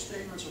financial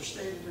statements are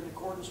stated in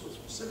accordance with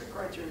specific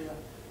criteria,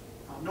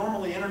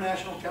 normally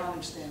international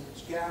accounting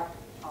standards, GAAP,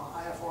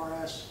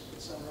 IFRS,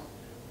 etc.,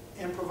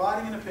 In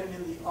providing an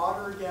opinion, the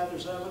auditor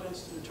gathers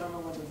evidence to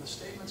determine whether the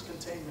statements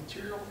contain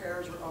material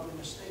errors or other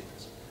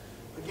misstatements.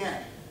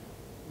 Again,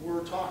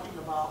 we're talking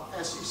about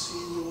SEC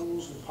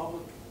rules and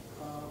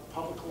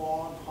public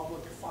law and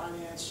public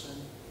finance,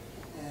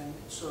 and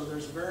so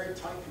there's very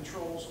tight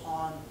controls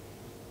on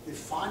the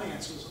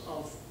finances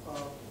of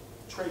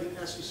trading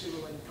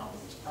SEC-related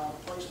companies,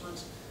 private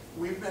placements.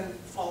 We've been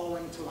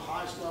following to the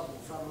highest level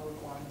of federal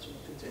requirements and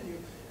will continue,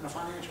 and a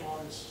financial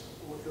audit's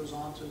what goes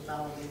on to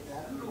validate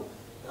that. And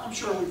I'm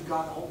sure we've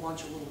got a whole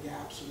bunch of little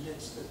gaps and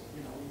nits that,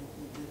 you know,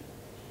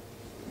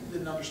 we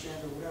didn't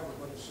understand or whatever,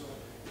 but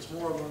it's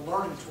more of a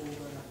learning tool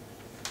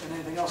than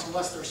anything else,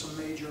 unless there's some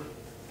major,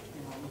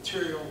 you know,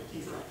 material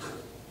defect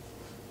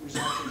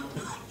resulting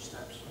in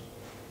steps.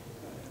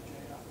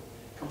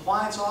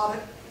 Compliance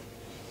audit.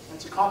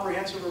 It's a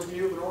comprehensive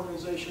review of an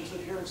organization's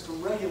adherence to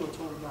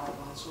regulatory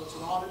guidelines. So it's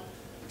an audit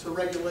to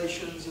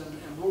regulations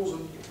and rules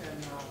and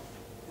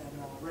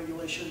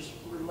regulations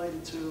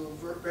related to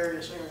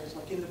various areas,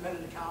 like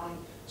independent accounting,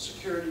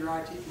 security, or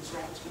IT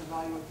consultants can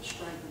evaluate the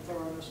strength and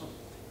thoroughness of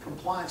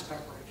compliance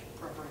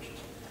preparations.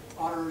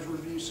 Auditors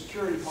review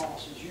security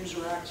policies,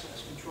 user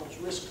access controls,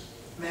 risk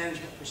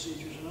management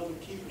procedures, and other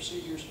key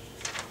procedures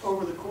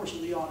over the course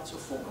of the audit. So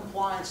full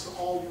compliance to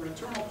all your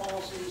internal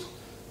policies,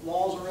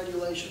 laws and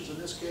regulations, in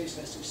this case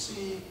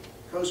SEC,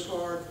 Coast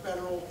Guard,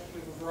 federal,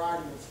 we have a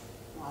variety of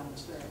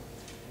alignments there.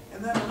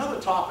 And then another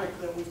topic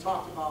that we've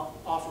talked about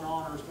off and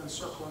on or has been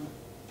circling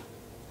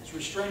is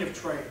restraint of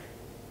trade.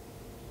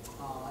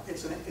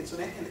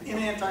 In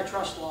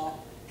antitrust law,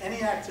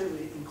 any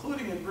activity,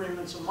 including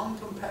agreements among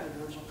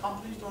competitors or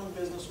companies doing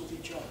business with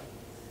each other,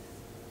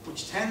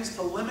 which tends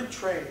to limit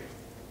trade,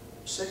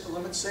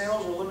 limit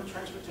sales or limit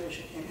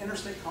transportation in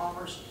interstate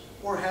commerce,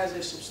 or has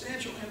a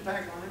substantial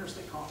impact on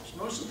interstate commerce.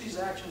 Most of these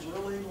actions are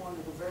illegal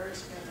under the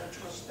various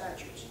antitrust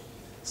statutes.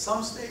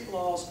 Some state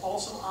laws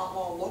also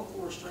outlaw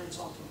local restraints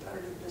on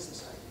competitive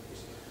business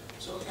activities.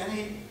 So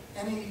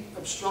any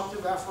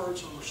obstructive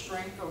efforts or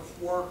restraint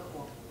of work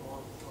or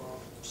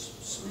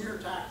smear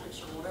tactics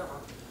or whatever,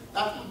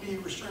 that would be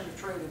restraint of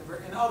trade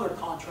in other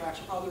contracts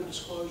or other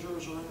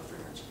disclosures or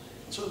interference.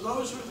 So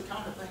those are the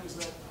kind of things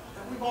that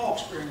we've all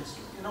experienced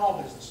in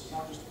all businesses,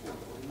 not just the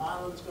port.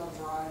 Milan's got a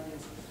variety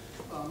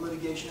of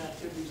litigation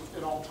activities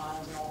at all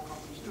times, and all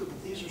companies do.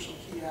 But these are some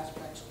key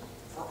aspects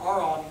for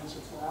our audience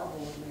and for our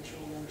board to make sure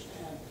we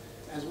understand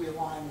as we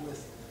align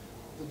with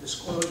the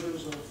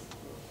disclosures of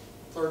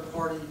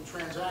third-party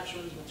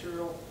transactions,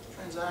 material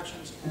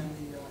transactions, and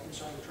the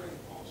insider trading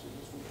policies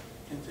as we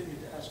continue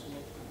to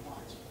escalate the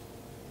compliance.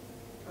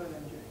 Go ahead,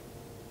 MJ.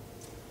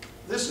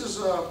 This is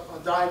a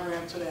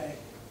diagram today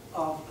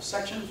of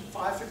Section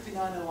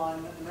 559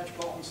 alignment in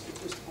metropolitan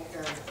statistical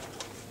area.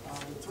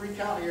 The three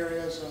county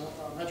areas,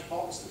 a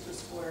metropolitan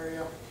statistical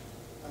area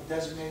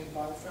designated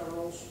by the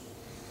federals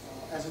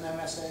as an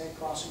MSA,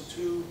 crossing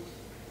two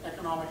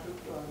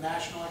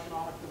national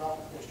economic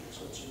development districts.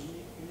 So it's a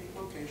unique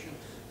location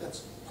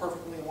that's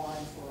perfectly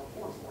aligned for a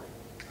port authority.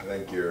 I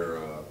think your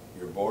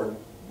board,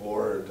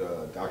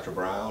 Dr.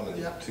 Brown in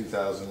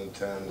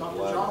 2010. Dr.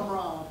 John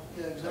Brown,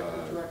 yeah,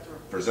 Executive Director.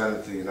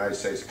 Presented to the United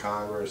States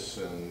Congress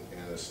and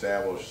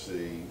established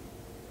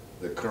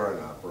the current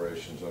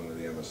operations under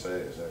the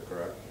MSA, is that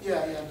correct?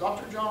 Yeah.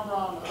 Dr. John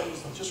Brown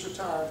is just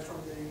retired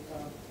from the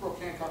Brooke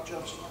Hancock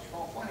Jefferson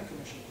Metropolitan Planning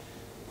Commission.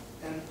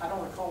 And I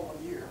don't recall what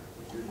year.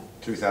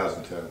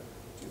 2010.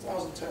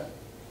 2010.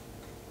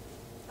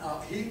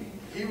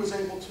 He was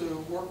able to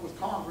work with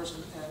Congress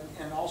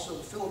and also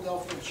the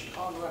Philadelphia and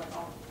Chicago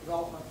Economic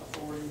Development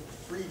Authority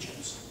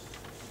regions,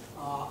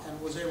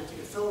 and was able to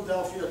get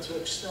Philadelphia to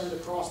extend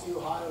across the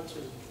Ohio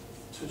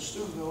to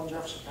Steubenville in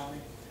Jefferson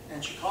County,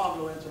 and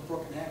Chicago into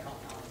Brooke and Hancock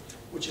County,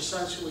 which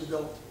essentially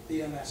built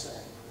the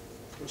MSA,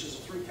 which is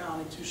a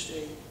three-county,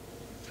 two-state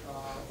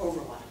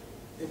overlap.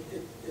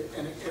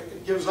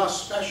 It gives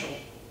us special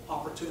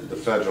opportunities. The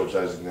federal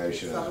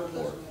designation. Federal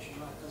designation,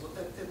 right.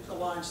 It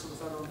aligns to the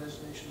federal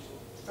designations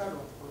of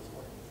federal port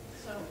authority.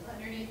 So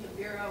underneath the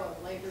Bureau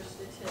of Labor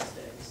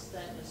Statistics,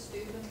 then the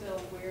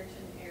Steubenville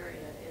Weirton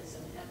area is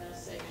an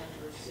MSA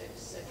number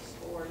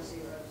 66400.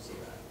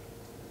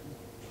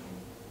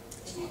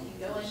 And you can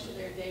go into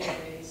their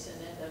database and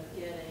end up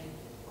getting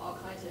all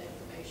kinds of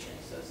information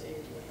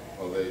associated with that.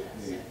 Well,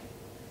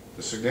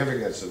 the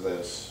significance of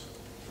this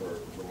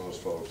for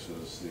most folks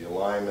is the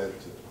alignment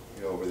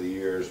over the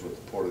years with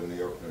the Port of New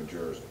York, New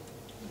Jersey.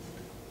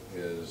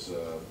 Is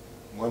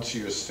once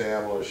you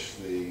establish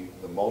the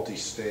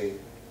multi-state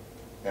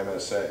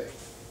MSA,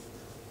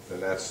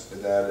 then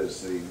that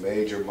is the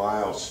major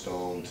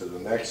milestone to the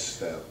next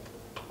step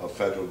of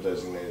federal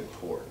designated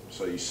port.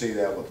 So you see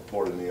that with the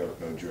Port of New York,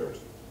 New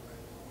Jersey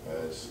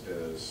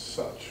as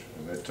such.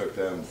 And it took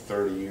them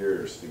 30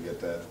 years to get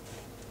that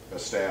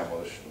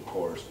established, of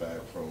course,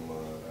 back from,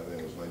 I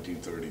think it was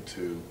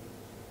 1932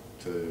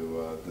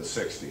 to the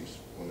 60s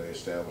when they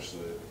established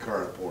the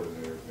current Port of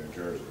New York, New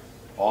Jersey.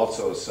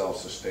 Also a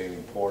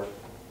self-sustaining port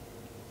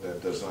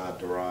that does not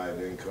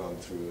derive income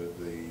through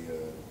the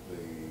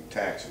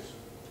taxes.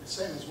 The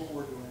same as what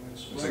we're doing.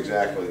 It's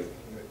exactly,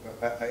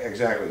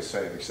 Exactly the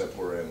same, except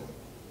we're inland.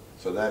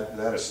 So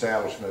that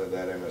establishment of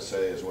that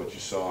MSA is what you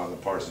saw in the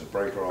Parsons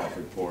Breaker-Off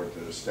report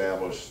that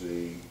established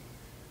the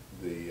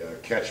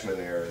catchment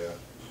area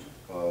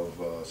of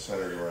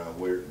centered around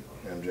Weirton.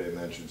 MJ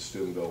mentioned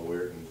Steubenville,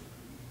 Weirton.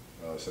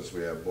 Since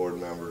we have board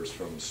members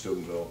from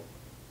Steubenville,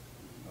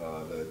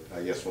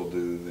 I guess we'll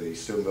do the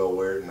Steubenville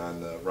Weirton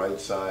on the right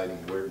side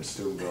and Weirton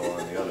Steubenville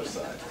on the other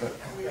side.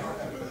 We are.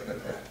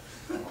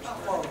 Not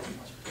far too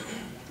much.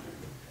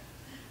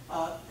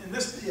 In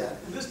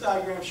this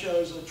diagram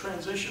shows a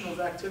transition of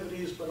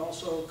activities, but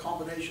also a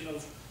combination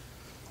of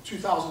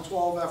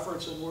 2012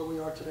 efforts and where we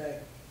are today.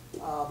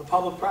 The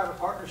public-private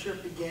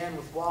partnership began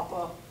with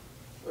WAPA,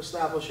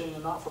 establishing a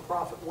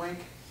not-for-profit WINC,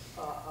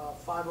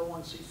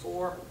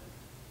 501c4,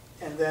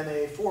 and then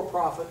a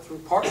for-profit through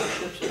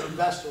partnerships of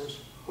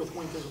investors with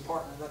WINC as a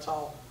partner. That's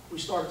how we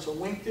started. So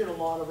WINC did a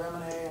lot of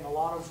M&A and a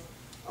lot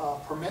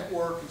of permit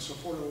work and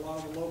supported a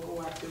lot of the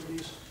local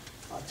activities.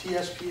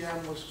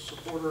 TSPM was a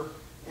supporter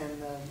in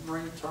the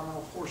marine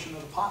terminal portion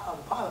of the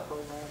pilot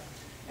program.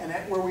 And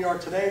where we are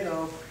today,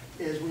 though,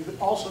 is we've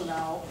also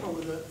now,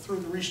 through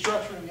the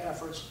restructuring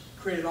efforts,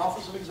 created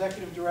Office of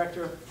Executive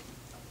Director,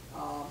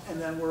 and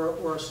then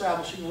we're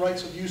establishing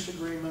rights of use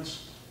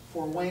agreements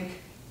for WINC,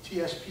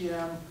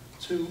 TSPM,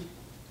 through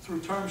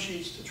term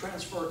sheets to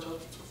transfer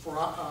for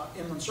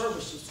inland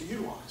services to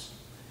utilize.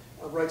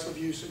 Rights of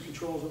use and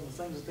controls of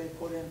the things that they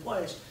put in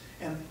place.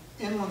 And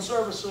inland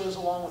services,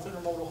 along with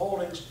Intermodal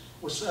Holdings,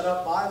 was set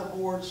up by the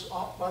boards,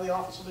 by the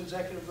Office of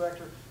Executive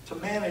Director, to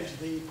manage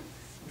the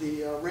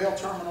rail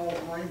terminal,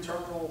 marine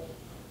terminal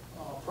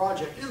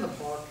project in the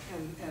park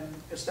and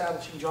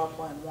establishing Job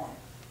Plan 1.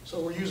 So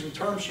we're using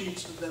term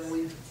sheets that then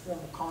lead to the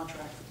formal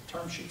contract. The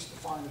term sheets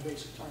define the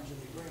basic terms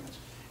of the agreements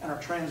and are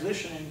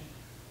transitioning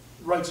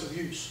rights of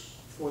use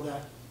for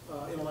that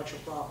intellectual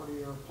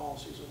property or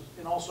policies.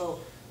 And also,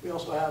 we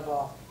also have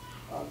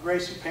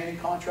Gracie Painting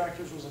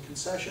Contractors was a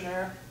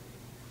concessionaire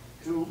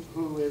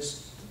who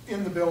is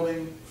in the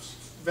building,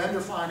 vendor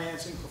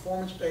financing,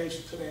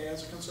 performance-based today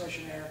as a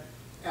concessionaire,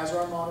 as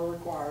our model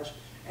requires.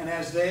 And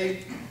as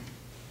they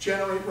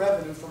generate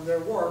revenue from their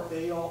work,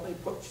 they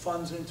put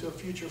funds into a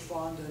future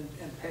fund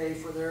and pay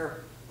for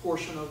their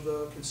portion of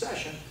the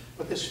concession.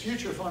 But this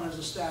future fund is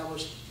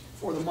established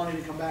for the money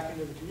to come back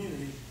into the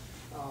community.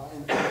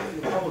 And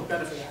the public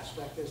benefit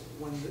aspect is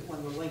when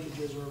the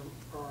linkages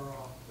are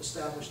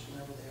established,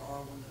 whenever they are,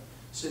 when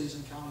the cities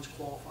and counties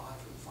qualify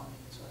for the funding,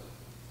 et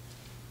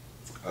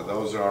cetera.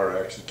 Those are our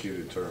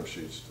executed term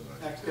sheets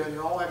tonight. Yeah,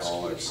 they're all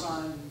executed,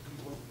 signed, and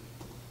complete.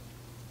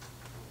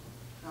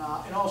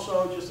 And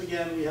also, just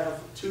again, we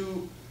have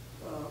two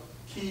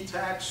key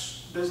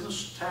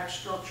business tax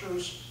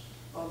structures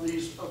of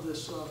this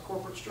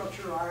corporate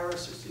structure, IRS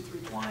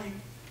 6320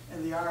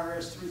 and the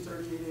IRS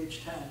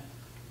 338H10.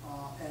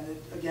 And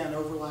it, again,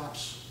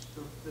 overlaps,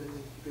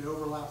 they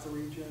overlap the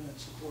region and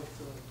support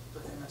the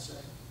MSA.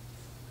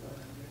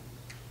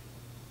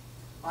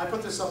 I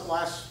put this up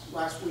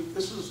last week.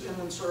 This is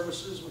Inland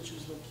Services, which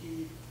is the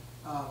key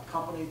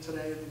company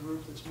today in the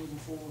group that's moving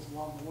forward with a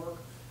lot of the work.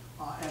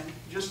 And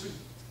just to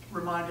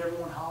remind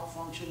everyone how it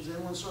functions,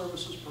 Inland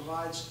Services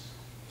provides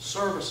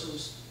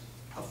services,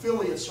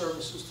 affiliate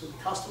services to the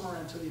customer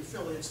and to the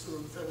affiliates through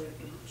affiliate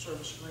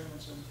service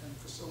agreements and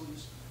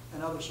facilities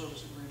and other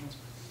service agreements.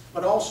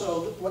 But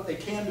also, what they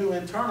can do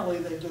internally,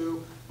 they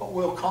do, but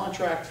will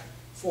contract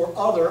for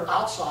other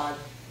outside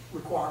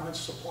requirements,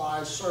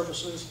 supplies,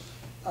 services,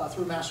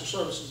 through master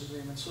services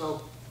agreements.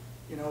 So,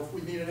 you know, if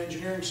we need an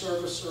engineering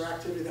service or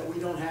activity that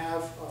we don't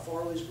have,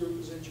 Farley's group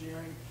is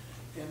engineering,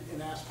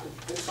 and ask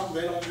if something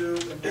they don't do,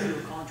 and do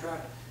a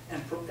contract,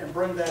 and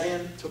bring that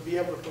in to be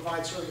able to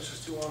provide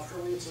services to our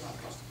affiliates and our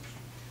customers.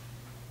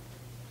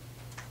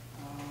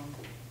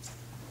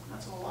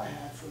 That's all I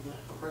had for the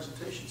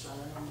presentation side.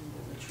 I need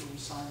to make sure we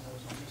sign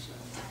those on this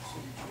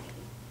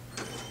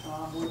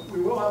signatures. We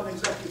will have an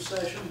executive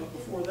session, but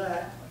before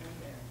that,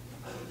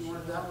 you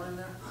wanted that one in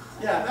there?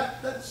 Yeah,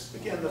 that's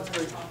again the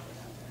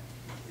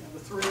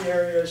three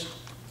areas: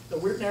 the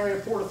Weirton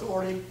Area Port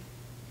Authority,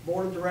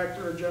 Board of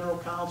Director, General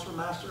Counsel,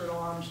 Master at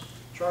Arms,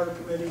 Charter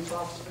Committee,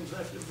 Office of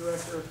Executive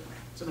Director.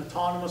 It's an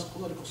autonomous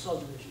political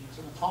subdivision. It's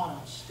an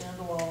autonomous,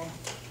 standalone,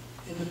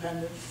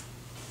 independent,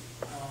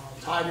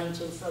 tied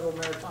into the Federal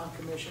Maritime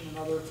Commission and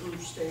other through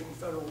state and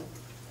federal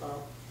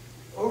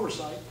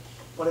oversight,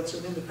 but it's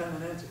an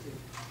independent entity.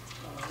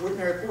 Weirton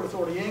Area Port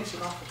Authority Inc. is a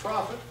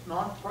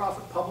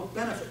non-profit public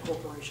benefit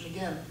corporation.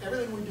 Again,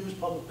 everything we do is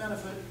public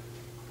benefit.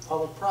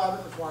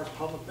 Public-private requires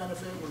public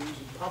benefit. We're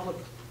using public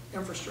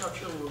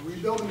infrastructure. We're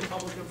rebuilding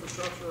public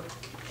infrastructure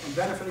and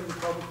benefiting the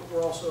public, but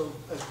we're also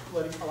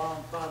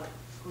allowing private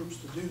groups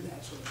to do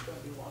that. So there's going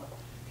to be a lot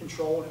of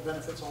control, and it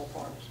benefits all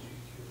parties.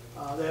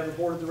 They have a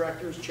board of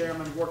directors,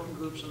 chairman, working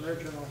groups, and their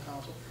general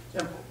counsel.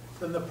 And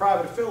then the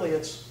private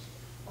affiliates,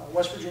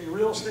 West Virginia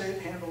Real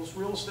Estate handles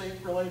real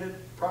estate-related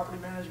property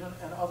management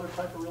and other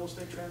type of real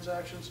estate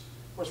transactions.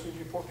 West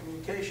Virginia Port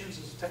Communications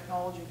is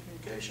technology and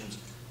communications,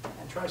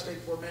 and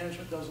Tri-State Port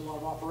Management does a lot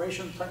of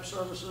operation-type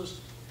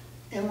services.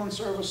 Inland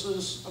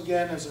Services,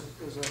 again, is a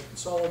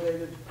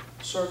consolidated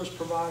service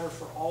provider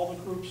for all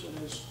the groups and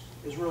is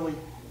really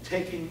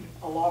taking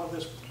a lot of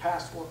this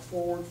past work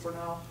forward for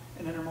now.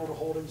 And Intermodal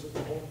Holdings is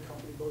the holding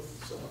company, both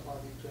set up by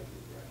the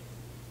executive director.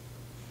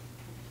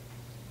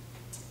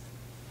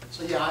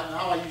 So yeah,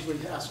 now I usually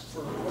ask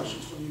for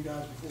questions from you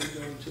guys before we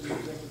go into the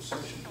executive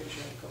session, in case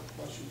you have a couple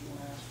questions you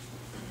want to ask.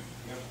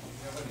 You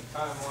have any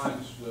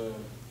timelines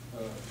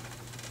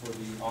for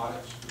the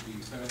audits to be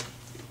finished?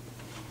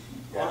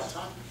 Audit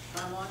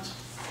timelines,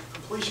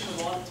 completion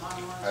of audit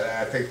timelines?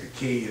 I think the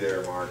key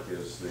there, Mark,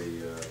 is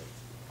the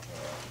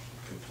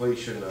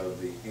completion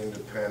of the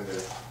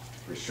independent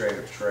restraint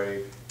of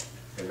trade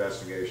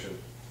investigation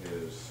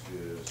is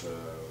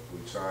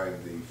we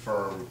signed the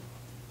firm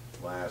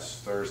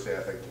last Thursday,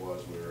 I think it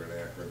was, we were in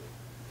Akron.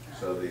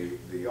 So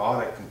the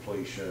audit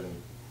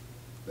completion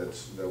that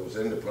was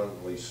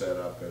independently set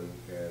up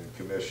and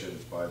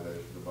commissioned by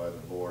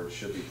the board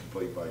should be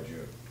complete by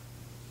June.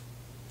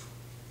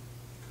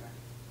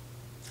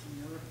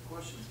 Any other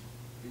questions?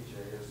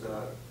 BJ, is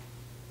the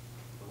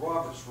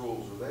Roberts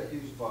rules, are they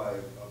used by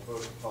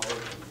both public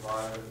and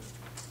private?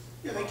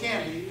 Yeah, they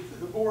can be.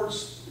 The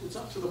boards, it's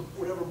up to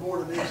whatever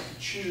board it is to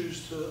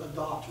choose to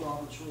adopt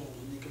Roberts rules.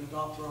 And you can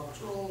adopt Roberts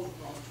rules,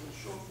 Roberts rules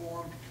short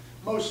form.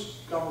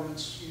 Most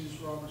governments use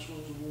Roberts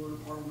rules of order,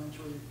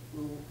 parliamentary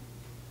rule,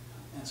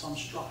 and some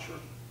structure.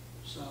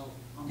 So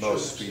I'm sure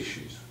Most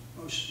species.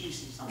 Most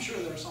species. I'm sure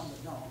there are some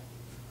that don't.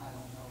 I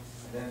don't know.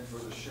 And then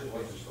for the shipping,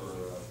 for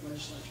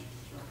Legislature,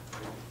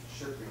 that's right.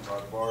 shipping by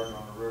barge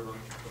on the river,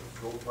 the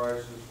fuel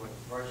prices, with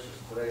the prices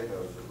today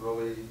though, is it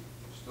really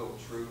still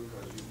true?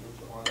 Because you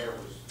on there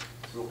was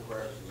fuel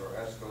prices are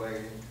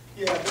escalating.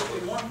 Yeah,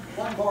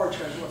 one barge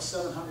has, what,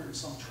 700 and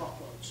some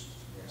truckloads.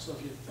 Yeah. So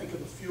if you think of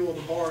the fuel of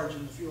the barge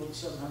and the fuel of the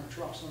 700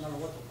 trucks, no matter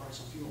what the price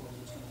of fuel is,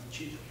 it's going to be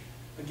cheaper.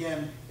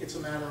 Again, it's a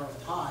matter of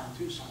time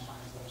too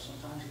sometimes, though.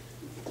 Sometimes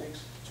if it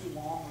takes too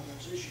long or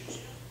there's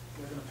issues,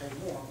 they're going to pay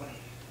more. But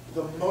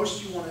the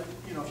most you want to,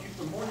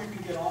 the more you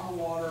can get on the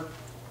water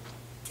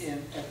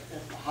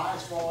at the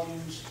highest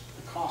volumes,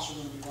 the costs are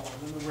going to be lower.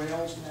 Then the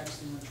rails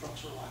next and the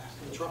trucks are last.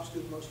 The trucks do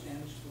the most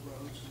damage to the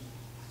roads, and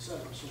et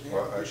cetera, so they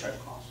have additional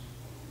costs.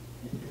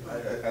 I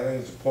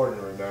think it's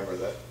important to remember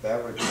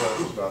that report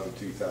was done in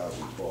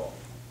 2012.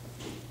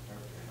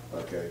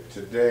 Okay,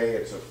 today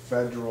it's a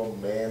federal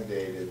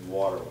mandated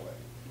waterway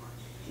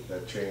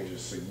that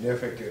changes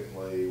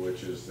significantly,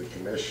 which is the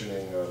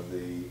commissioning of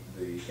the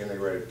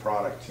integrated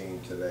product team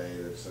today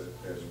that's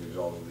as a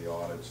result of the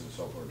audits and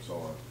so forth and so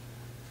on.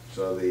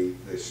 So the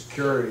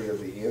security of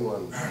the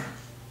inland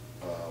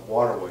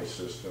waterway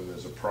system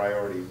is a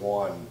priority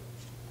one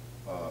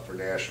for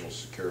national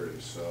security.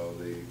 So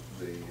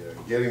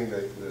getting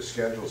the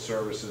scheduled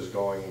services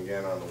going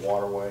again on the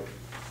waterway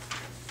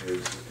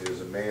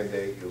is a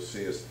mandate. You'll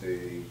see us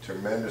the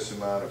tremendous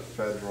amount of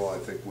federal, I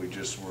think we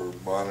just were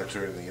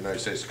monitoring, the United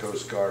States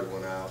Coast Guard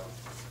went out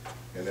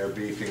and they're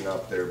beefing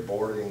up their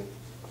boarding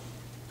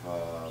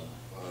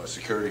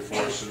security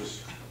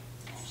forces.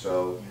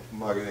 So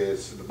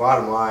the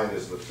bottom line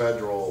is the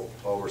federal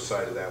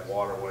oversight of that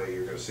waterway.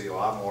 You're going to see a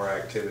lot more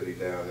activity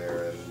down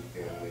there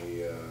in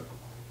the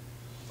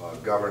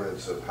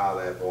governance of how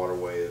that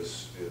waterway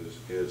is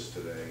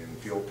today. And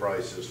fuel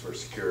prices for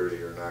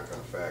security are not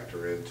going to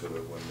factor into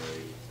it when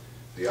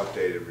the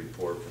updated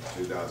report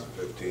from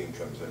 2015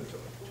 comes into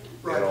it.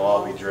 Right. It'll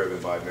all be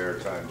driven by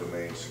maritime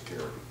domain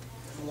security.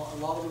 A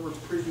lot of the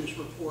previous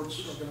reports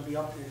are going to be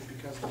updated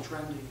because the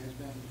trending has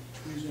been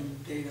using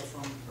data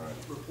from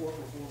report.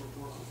 That's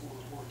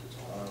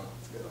all.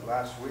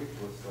 Last week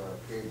with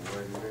cable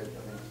radio, we had,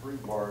 I think,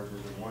 3 barges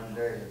in one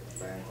day at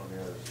the bank on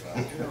the other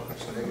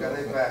side.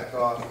 They backed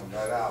off and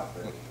got out,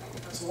 but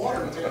That's the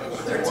water table.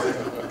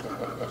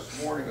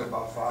 this morning,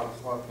 about 5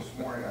 o'clock this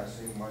morning, I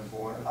seen one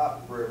going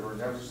upriver,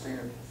 never seen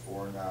it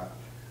before, and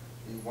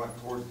he went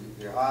towards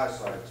the high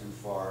side too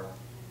far.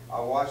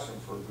 I watched him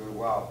for a good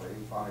while, but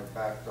he finally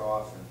backed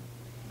off and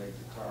made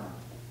the turn.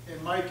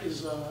 And Mike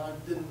is, I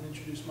didn't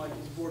introduce Mike,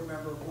 he's a board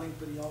member of Link,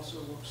 but he also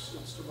works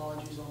at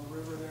Stavages on the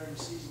river there, and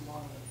he sees a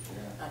lot of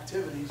the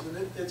activities,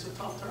 and it's a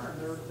tough turn.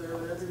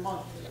 They're every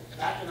month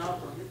backing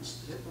up or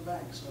hitting the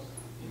bank, so.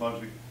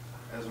 Muggsy,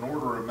 as an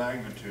order of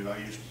magnitude, I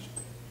used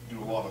to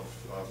do a lot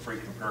of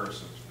freight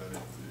comparisons,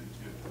 but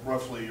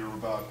roughly you're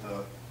about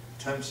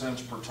 10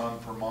 cents per ton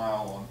per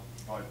mile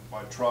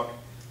by truck.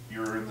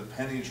 You're in the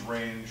pennies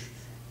range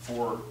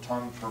for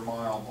ton per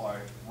mile by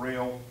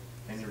rail,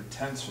 and you're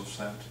tenths of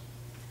cent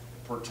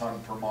per ton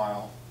per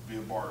mile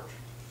via barge.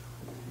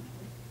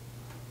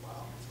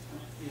 Wow.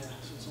 Yeah,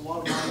 so it's a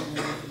lot of money in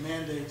the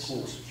mandates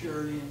and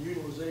security and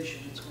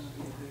utilization. It's going to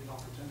be a big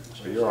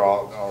opportunity. So you're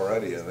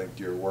already, I think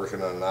you're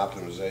working on an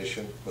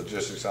optimization,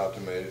 logistics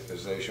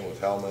optimization with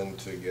Hellman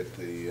to get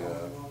the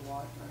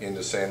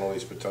into San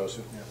Luis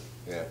Potosi.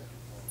 Yeah.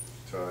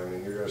 So I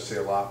mean, you're going to see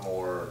a lot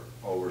more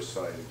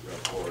oversight,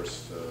 of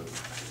course,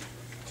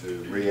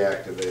 to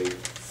reactivate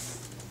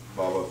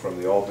Bubba from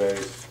the old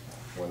days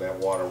when that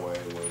waterway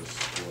was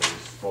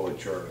fully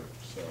churning.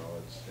 So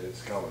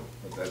it's coming.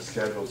 But that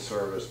scheduled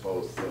service,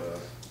 both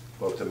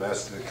both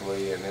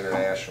domestically and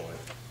internationally.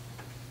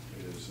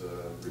 It is,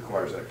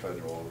 requires that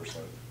federal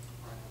oversight.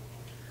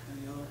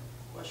 Any other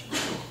questions?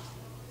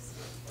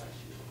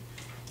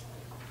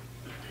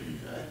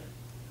 Okay.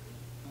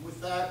 And with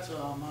that,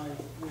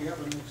 we have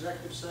an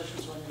executive session,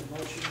 so I need a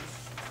motion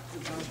to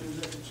adjourn to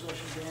executive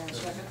session. Dan,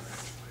 second.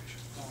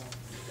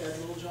 Ed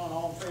Littlejohn,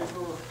 all in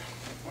favor,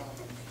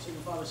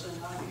 signify by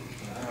saying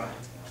aye.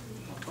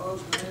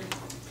 Opposed, nay?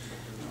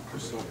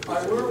 All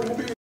right, we'll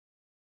be.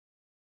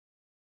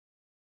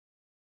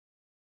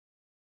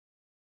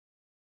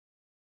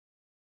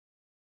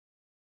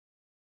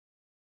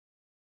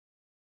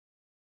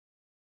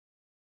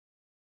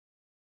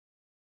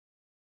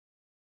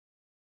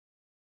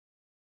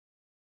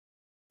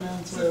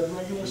 Into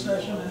regular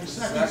session, any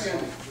seconds?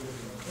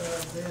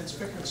 Dan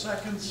Spicker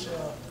seconds.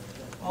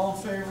 All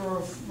in favor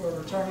of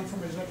returning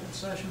from executive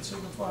session,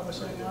 signify by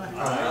saying aye.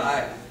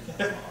 Aye.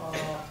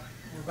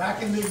 We're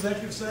back in the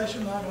executive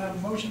session, I'm gonna have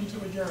a motion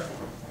to adjourn.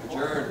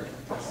 Adjourned.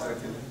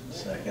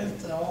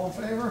 Second, all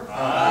in favor?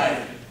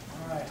 Aye.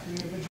 All right, we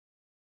have adjourned.